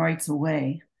pulling rights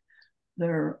away,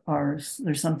 there's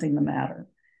something the matter.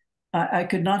 I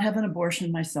could not have an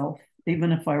abortion myself,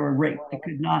 even if I were raped. I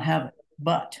could not have it.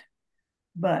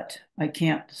 But I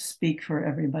can't speak for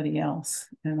everybody else.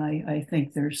 And I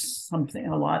think there's something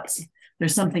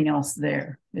else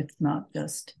there. It's not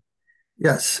just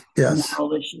Yes. a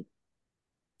moral issue.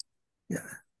 Yeah.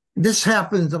 This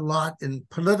happens a lot in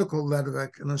political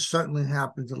rhetoric, and it certainly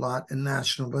happens a lot in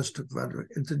nationalistic rhetoric.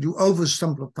 It's that you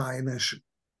oversimplify an issue.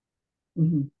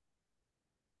 Mm-hmm.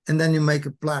 And then you make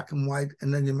it black and white,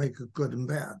 and then you make it good and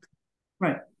bad.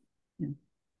 Right. Yeah.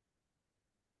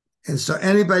 And so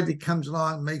anybody that comes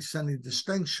along and makes any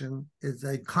distinction is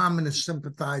a communist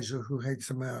sympathizer who hates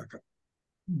America.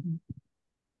 Mm-hmm.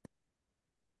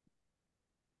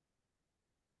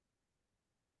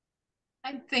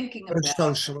 I'm thinking Or about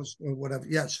socialist or whatever.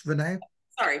 Yes, Renee?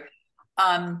 Sorry.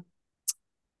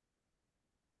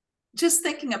 Just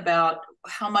thinking about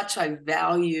how much I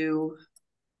value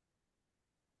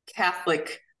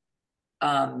Catholic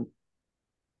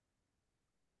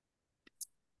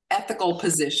ethical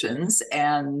positions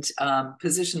and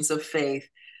positions of faith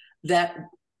that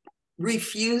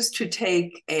refuse to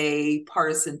take a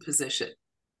partisan position,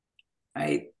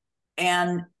 right?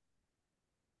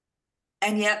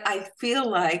 And yet I feel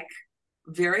like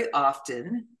very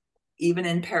often, even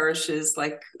in parishes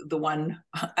like the one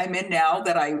I'm in now,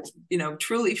 that I,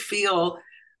 truly feel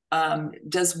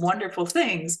does wonderful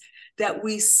things, that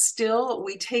we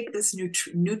take this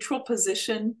neutral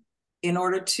position in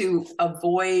order to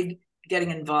avoid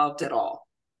getting involved at all.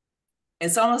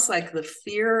 It's almost like the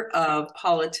fear of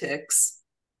politics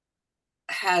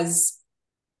has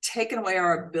taken away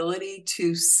our ability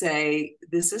to say,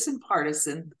 this isn't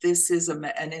partisan, this is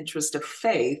an interest of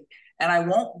faith, and I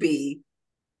won't be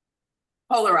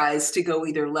polarized to go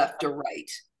either left or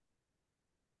right.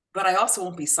 But I also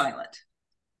won't be silent.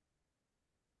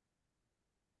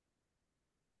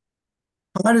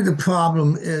 Part of the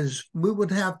problem is we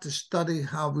would have to study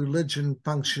how religion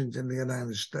functions in the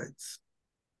United States.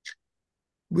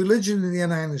 Religion in the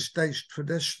United States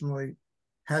traditionally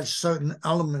has certain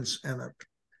elements in it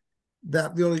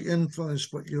that really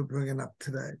influence what you're bringing up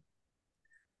today.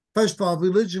 First of all,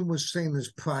 religion was seen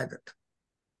as private.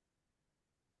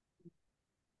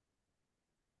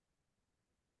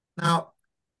 Now,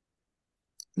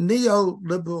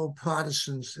 neoliberal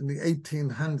Protestants in the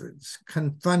 1800s,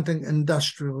 confronting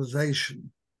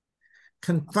industrialization,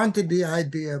 confronted the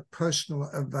idea of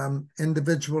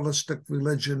individualistic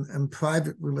religion and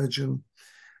private religion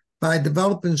by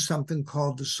developing something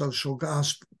called the social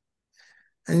gospel.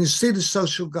 And you see the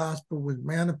social gospel was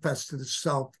manifested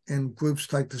itself in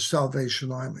groups like the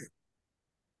Salvation Army,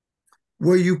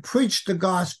 where you preach the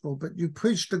gospel, but you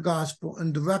preach the gospel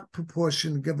in direct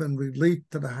proportion, giving relief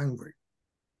to the hungry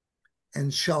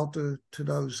and shelter to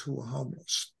those who are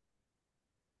homeless.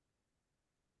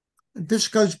 This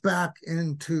goes back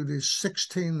into the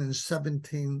 16 and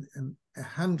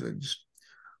 1700s,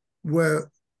 where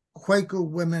Quaker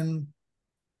women,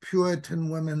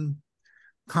 Puritan women,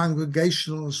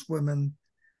 Congregationalist women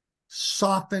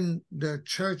softened their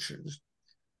churches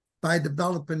by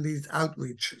developing these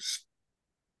outreaches.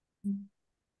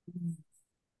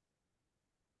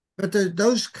 But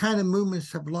those kind of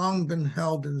movements have long been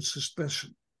held in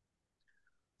suspicion.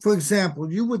 For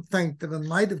example, you would think that in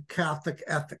light of Catholic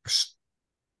ethics,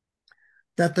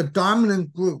 that the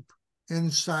dominant group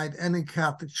inside any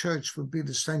Catholic church would be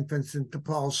the St. Vincent de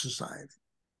Paul Society.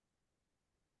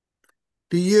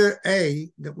 The year A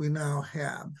that we now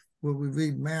have, where we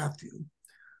read Matthew,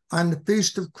 on the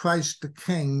feast of Christ the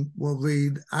King, we'll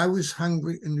read, I was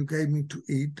hungry and you gave me to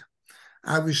eat.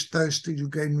 I was thirsty, you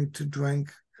gave me to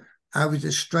drink. I was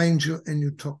a stranger and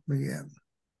you took me in.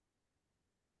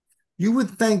 You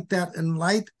would think that in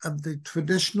light of the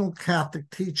traditional Catholic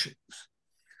teachings,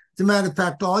 as a matter of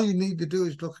fact, all you need to do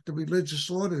is look at the religious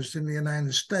orders in the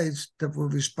United States that were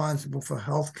responsible for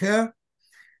healthcare,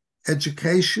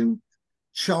 education,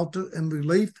 shelter, and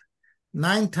relief.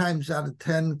 9 times out of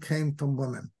 10 came from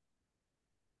women.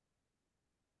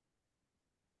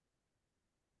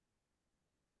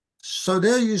 So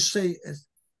there you see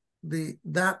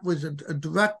that was a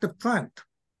direct affront.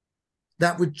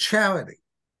 That was charity.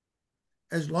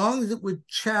 As long as it was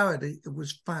charity, it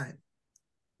was fine.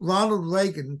 Ronald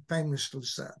Reagan famously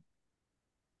said,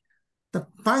 the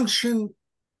function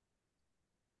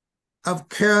of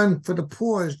caring for the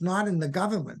poor is not in the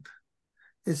government.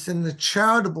 It's in the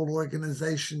charitable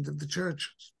organizations of the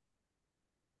churches.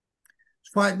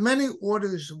 That's why many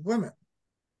orders of women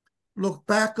look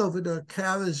back over their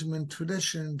charism and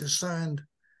tradition and discerned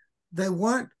they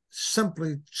weren't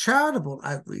simply charitable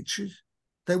outreaches,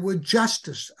 they were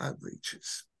justice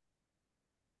outreaches.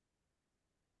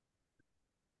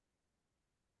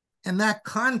 And that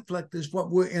conflict is what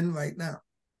we're in right now.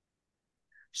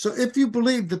 So if you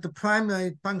believe that the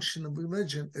primary function of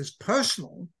religion is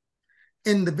personal,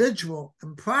 individual,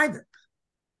 and private,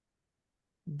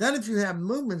 then if you have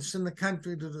movements in the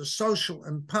country that are social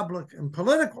and public and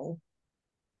political,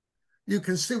 you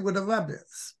can see where the rub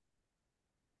is.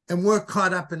 And we're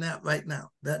caught up in that right now.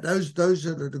 Those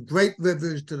are the great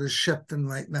rivers that are shifting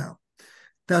right now.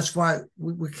 That's why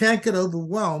we can't get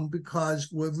overwhelmed, because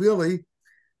we're really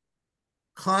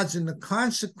causing the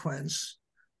consequence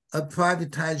of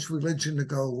privatized religion to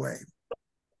go away.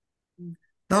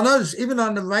 Now notice, even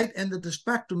on the right end of the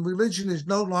spectrum, religion is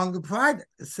no longer private.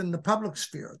 It's in the public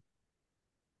sphere.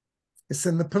 It's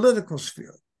in the political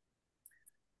sphere.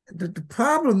 The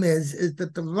problem is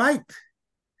that the right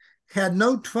had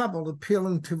no trouble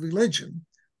appealing to religion,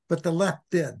 but the left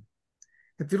did.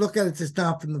 If you look at it just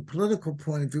now from the political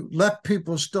point of view, left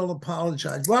people still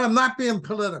apologize. Well, I'm not being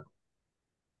political.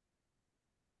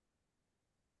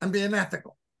 I'm being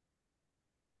ethical.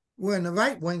 We're in the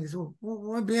right wing, so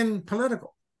we're being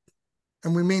political,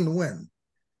 and we mean to win.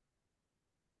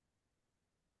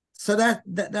 So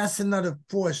that's another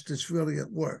force that's really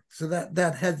at work. So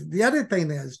that has, the other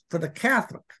thing is, for the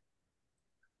Catholic,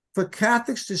 for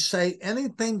Catholics to say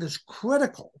anything that's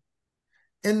critical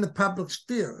in the public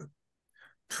sphere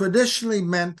traditionally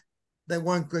meant they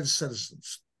weren't good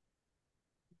citizens.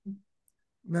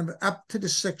 Remember, up to the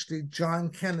 60s, John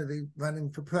Kennedy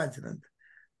running for president,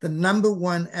 the number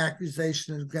one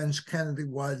accusation against Kennedy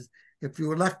was, if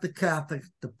you elect a Catholic,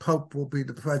 the Pope will be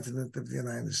the president of the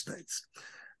United States.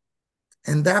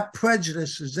 And that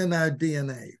prejudice is in our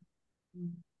DNA.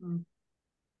 Mm-hmm.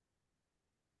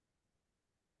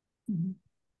 Mm-hmm.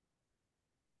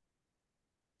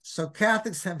 So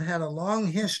Catholics have had a long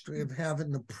history of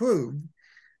having to prove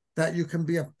that you can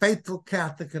be a faithful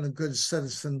Catholic and a good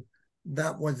citizen.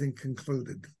 That wasn't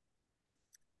concluded.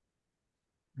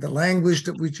 The language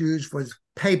that we used was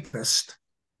papist,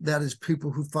 that is, people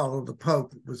who follow the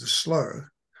Pope. It was a slur.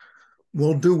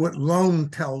 Will do what Rome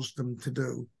tells them to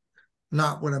do,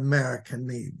 not what America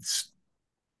needs.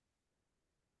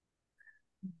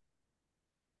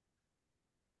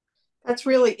 That's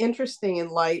really interesting in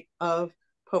light of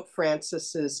Pope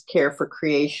Francis's care for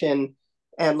creation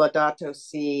and Laudato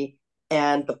Si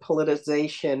and the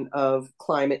politicization of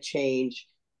climate change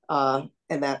and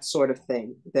that sort of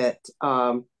thing. That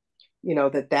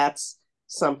that's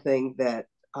something that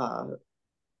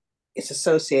is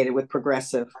associated with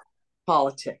progressive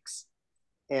politics,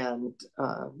 and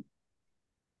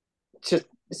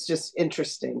it's just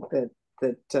interesting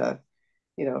that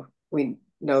we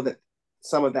know that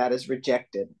some of that is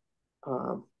rejected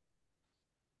on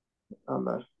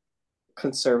the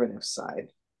conservative side.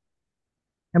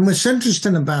 And what's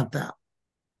interesting about that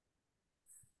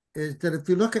is that if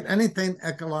you look at anything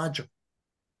ecological,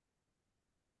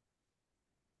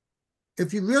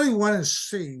 if you really want to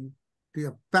see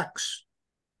the effects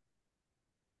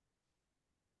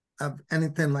of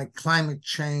anything like climate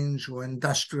change or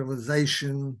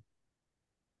industrialization,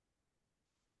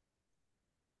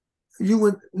 you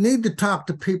would need to talk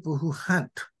to people who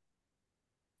hunt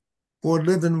or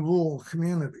live in rural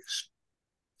communities.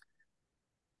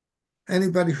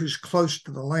 Anybody who's close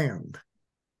to the land.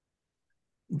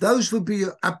 Those would be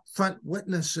your upfront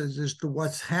witnesses as to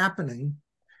what's happening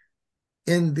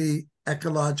in the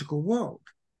ecological world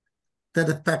that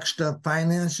affects their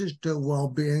finances, their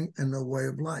well-being, and their way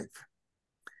of life.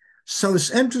 So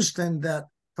it's interesting that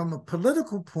from a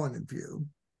political point of view,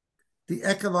 the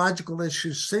ecological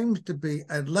issue seems to be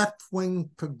a left-wing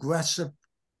progressive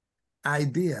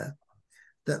idea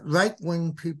that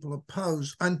right-wing people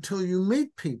oppose until you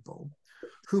meet people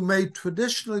who may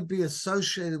traditionally be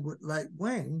associated with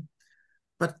right-wing,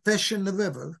 but fish in the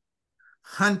river,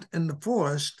 hunt in the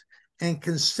forest, and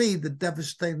can see the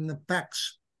devastating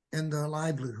effects in their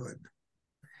livelihood,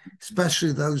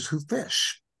 especially those who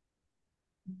fish.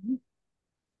 Mm-hmm.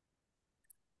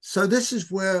 So this is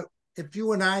where, if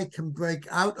you and I can break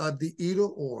out of the either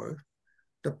or,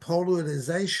 the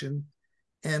polarization,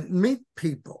 and meet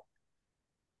people.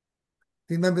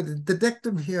 Remember, the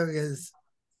dictum here is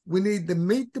we need to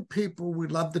meet the people we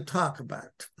love to talk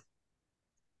about.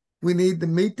 We need to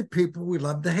meet the people we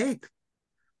love to hate.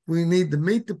 We need to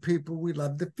meet the people we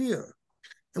love to fear.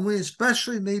 And we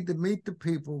especially need to meet the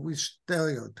people we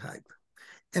stereotype.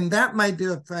 And that, my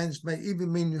dear friends, may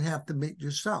even mean you have to meet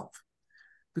yourself,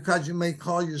 because you may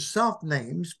call yourself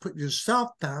names, put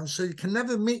yourself down, so you can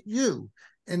never meet you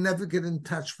and never get in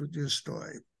touch with your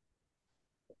story.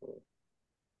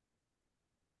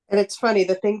 And it's funny,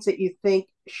 the things that you think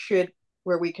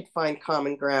where we could find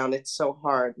common ground, it's so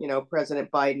hard.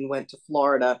 President Biden went to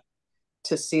Florida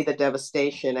to see the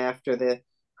devastation after the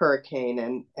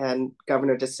hurricane, and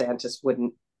Governor DeSantis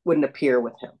wouldn't appear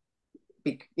with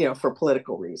him, for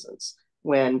political reasons,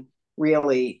 when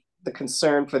really the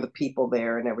concern for the people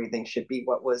there and everything should be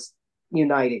what was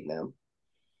uniting them.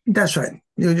 That's right.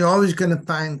 You're always going to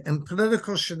find, and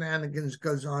political shenanigans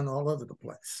goes on all over the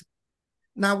place.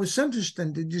 Now, what's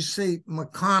interesting, did you see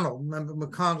McConnell? Remember,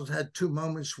 McConnell had 2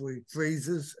 moments where he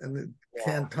freezes and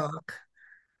can't talk.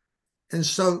 And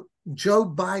so Joe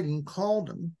Biden called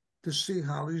him to see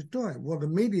how he's doing. Well, the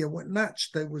media went nuts.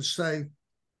 They would say,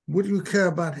 what do you care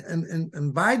about?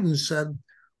 And Biden said,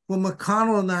 well,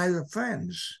 McConnell and I are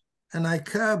friends, and I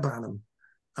care about him.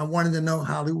 I wanted to know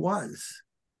how he was.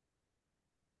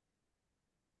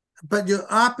 But you're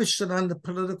opposite on the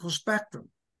political spectrum.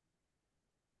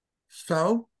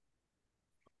 So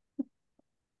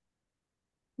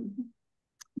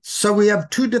we have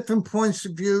 2 different points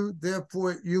of view,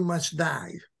 therefore you must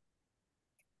die.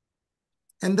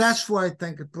 And that's where I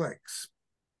think it breaks.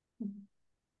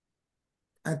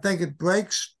 I think it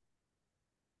breaks.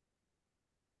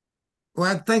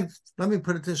 Well, let me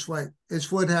put it this way,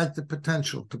 it's where it has the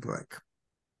potential to break.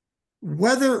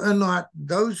 Whether or not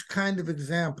those kind of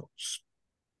examples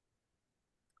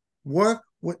work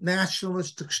with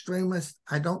nationalist extremists?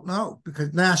 I don't know,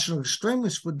 because national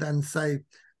extremists would then say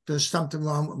there's something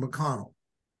wrong with McConnell.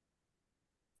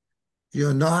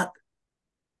 You're not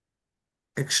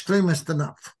extremist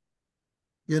enough.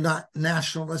 You're not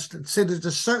nationalistic. See, there's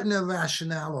a certain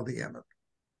irrationality in it.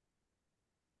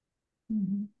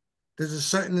 Mm-hmm. There's a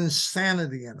certain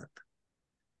insanity in it.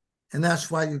 And that's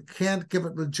why you can't give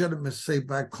it legitimacy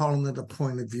by calling it a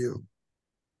point of view.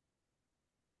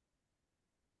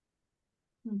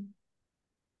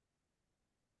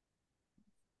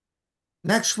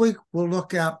 Next week, we'll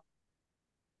look at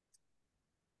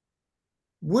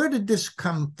where did this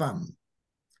come from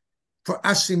for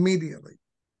us immediately?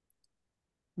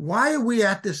 Why are we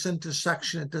at this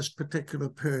intersection at this particular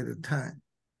period of time?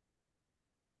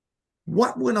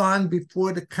 What went on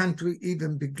before the country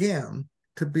even began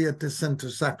to be at this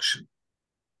intersection?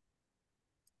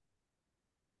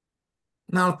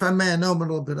 Now, if I may, I know I'm a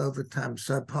little bit over time,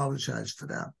 so I apologize for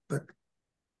that. But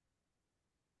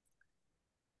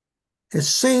it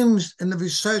seems in the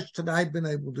research that I've been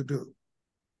able to do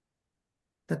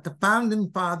that the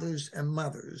founding fathers and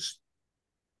mothers,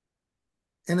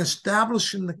 in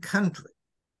establishing the country,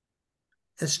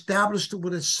 established it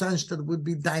with a sense that it would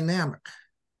be dynamic.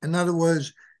 In other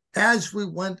words, as we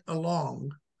went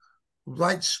along,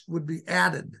 rights would be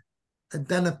added,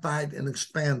 identified, and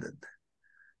expanded,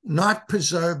 not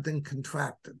preserved and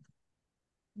contracted.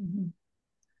 Mm-hmm.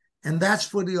 And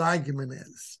that's where the argument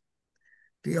is.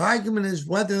 The argument is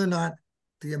whether or not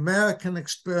the American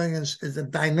experience is a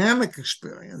dynamic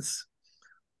experience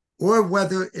or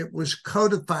whether it was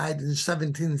codified in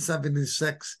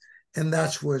 1776 and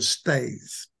that's where it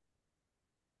stays.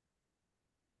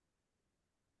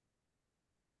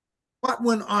 What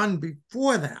went on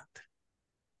before that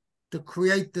to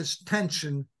create this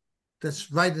tension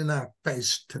that's right in our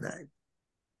face today?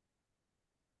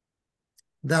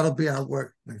 That'll be our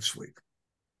work next week.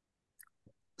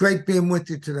 Great being with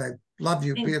you today. Love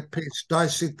you. Be at peace.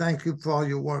 Darcy, thank you for all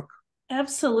your work.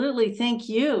 Absolutely. Thank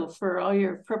you for all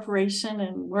your preparation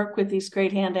and work with these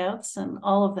great handouts and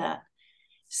all of that.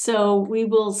 So we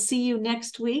will see you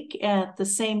next week at the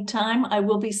same time. I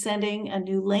will be sending a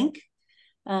new link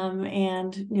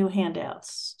and new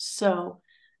handouts. So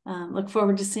look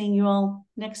forward to seeing you all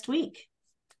next week.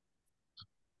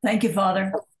 Thank you,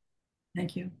 Father.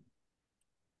 Thank you.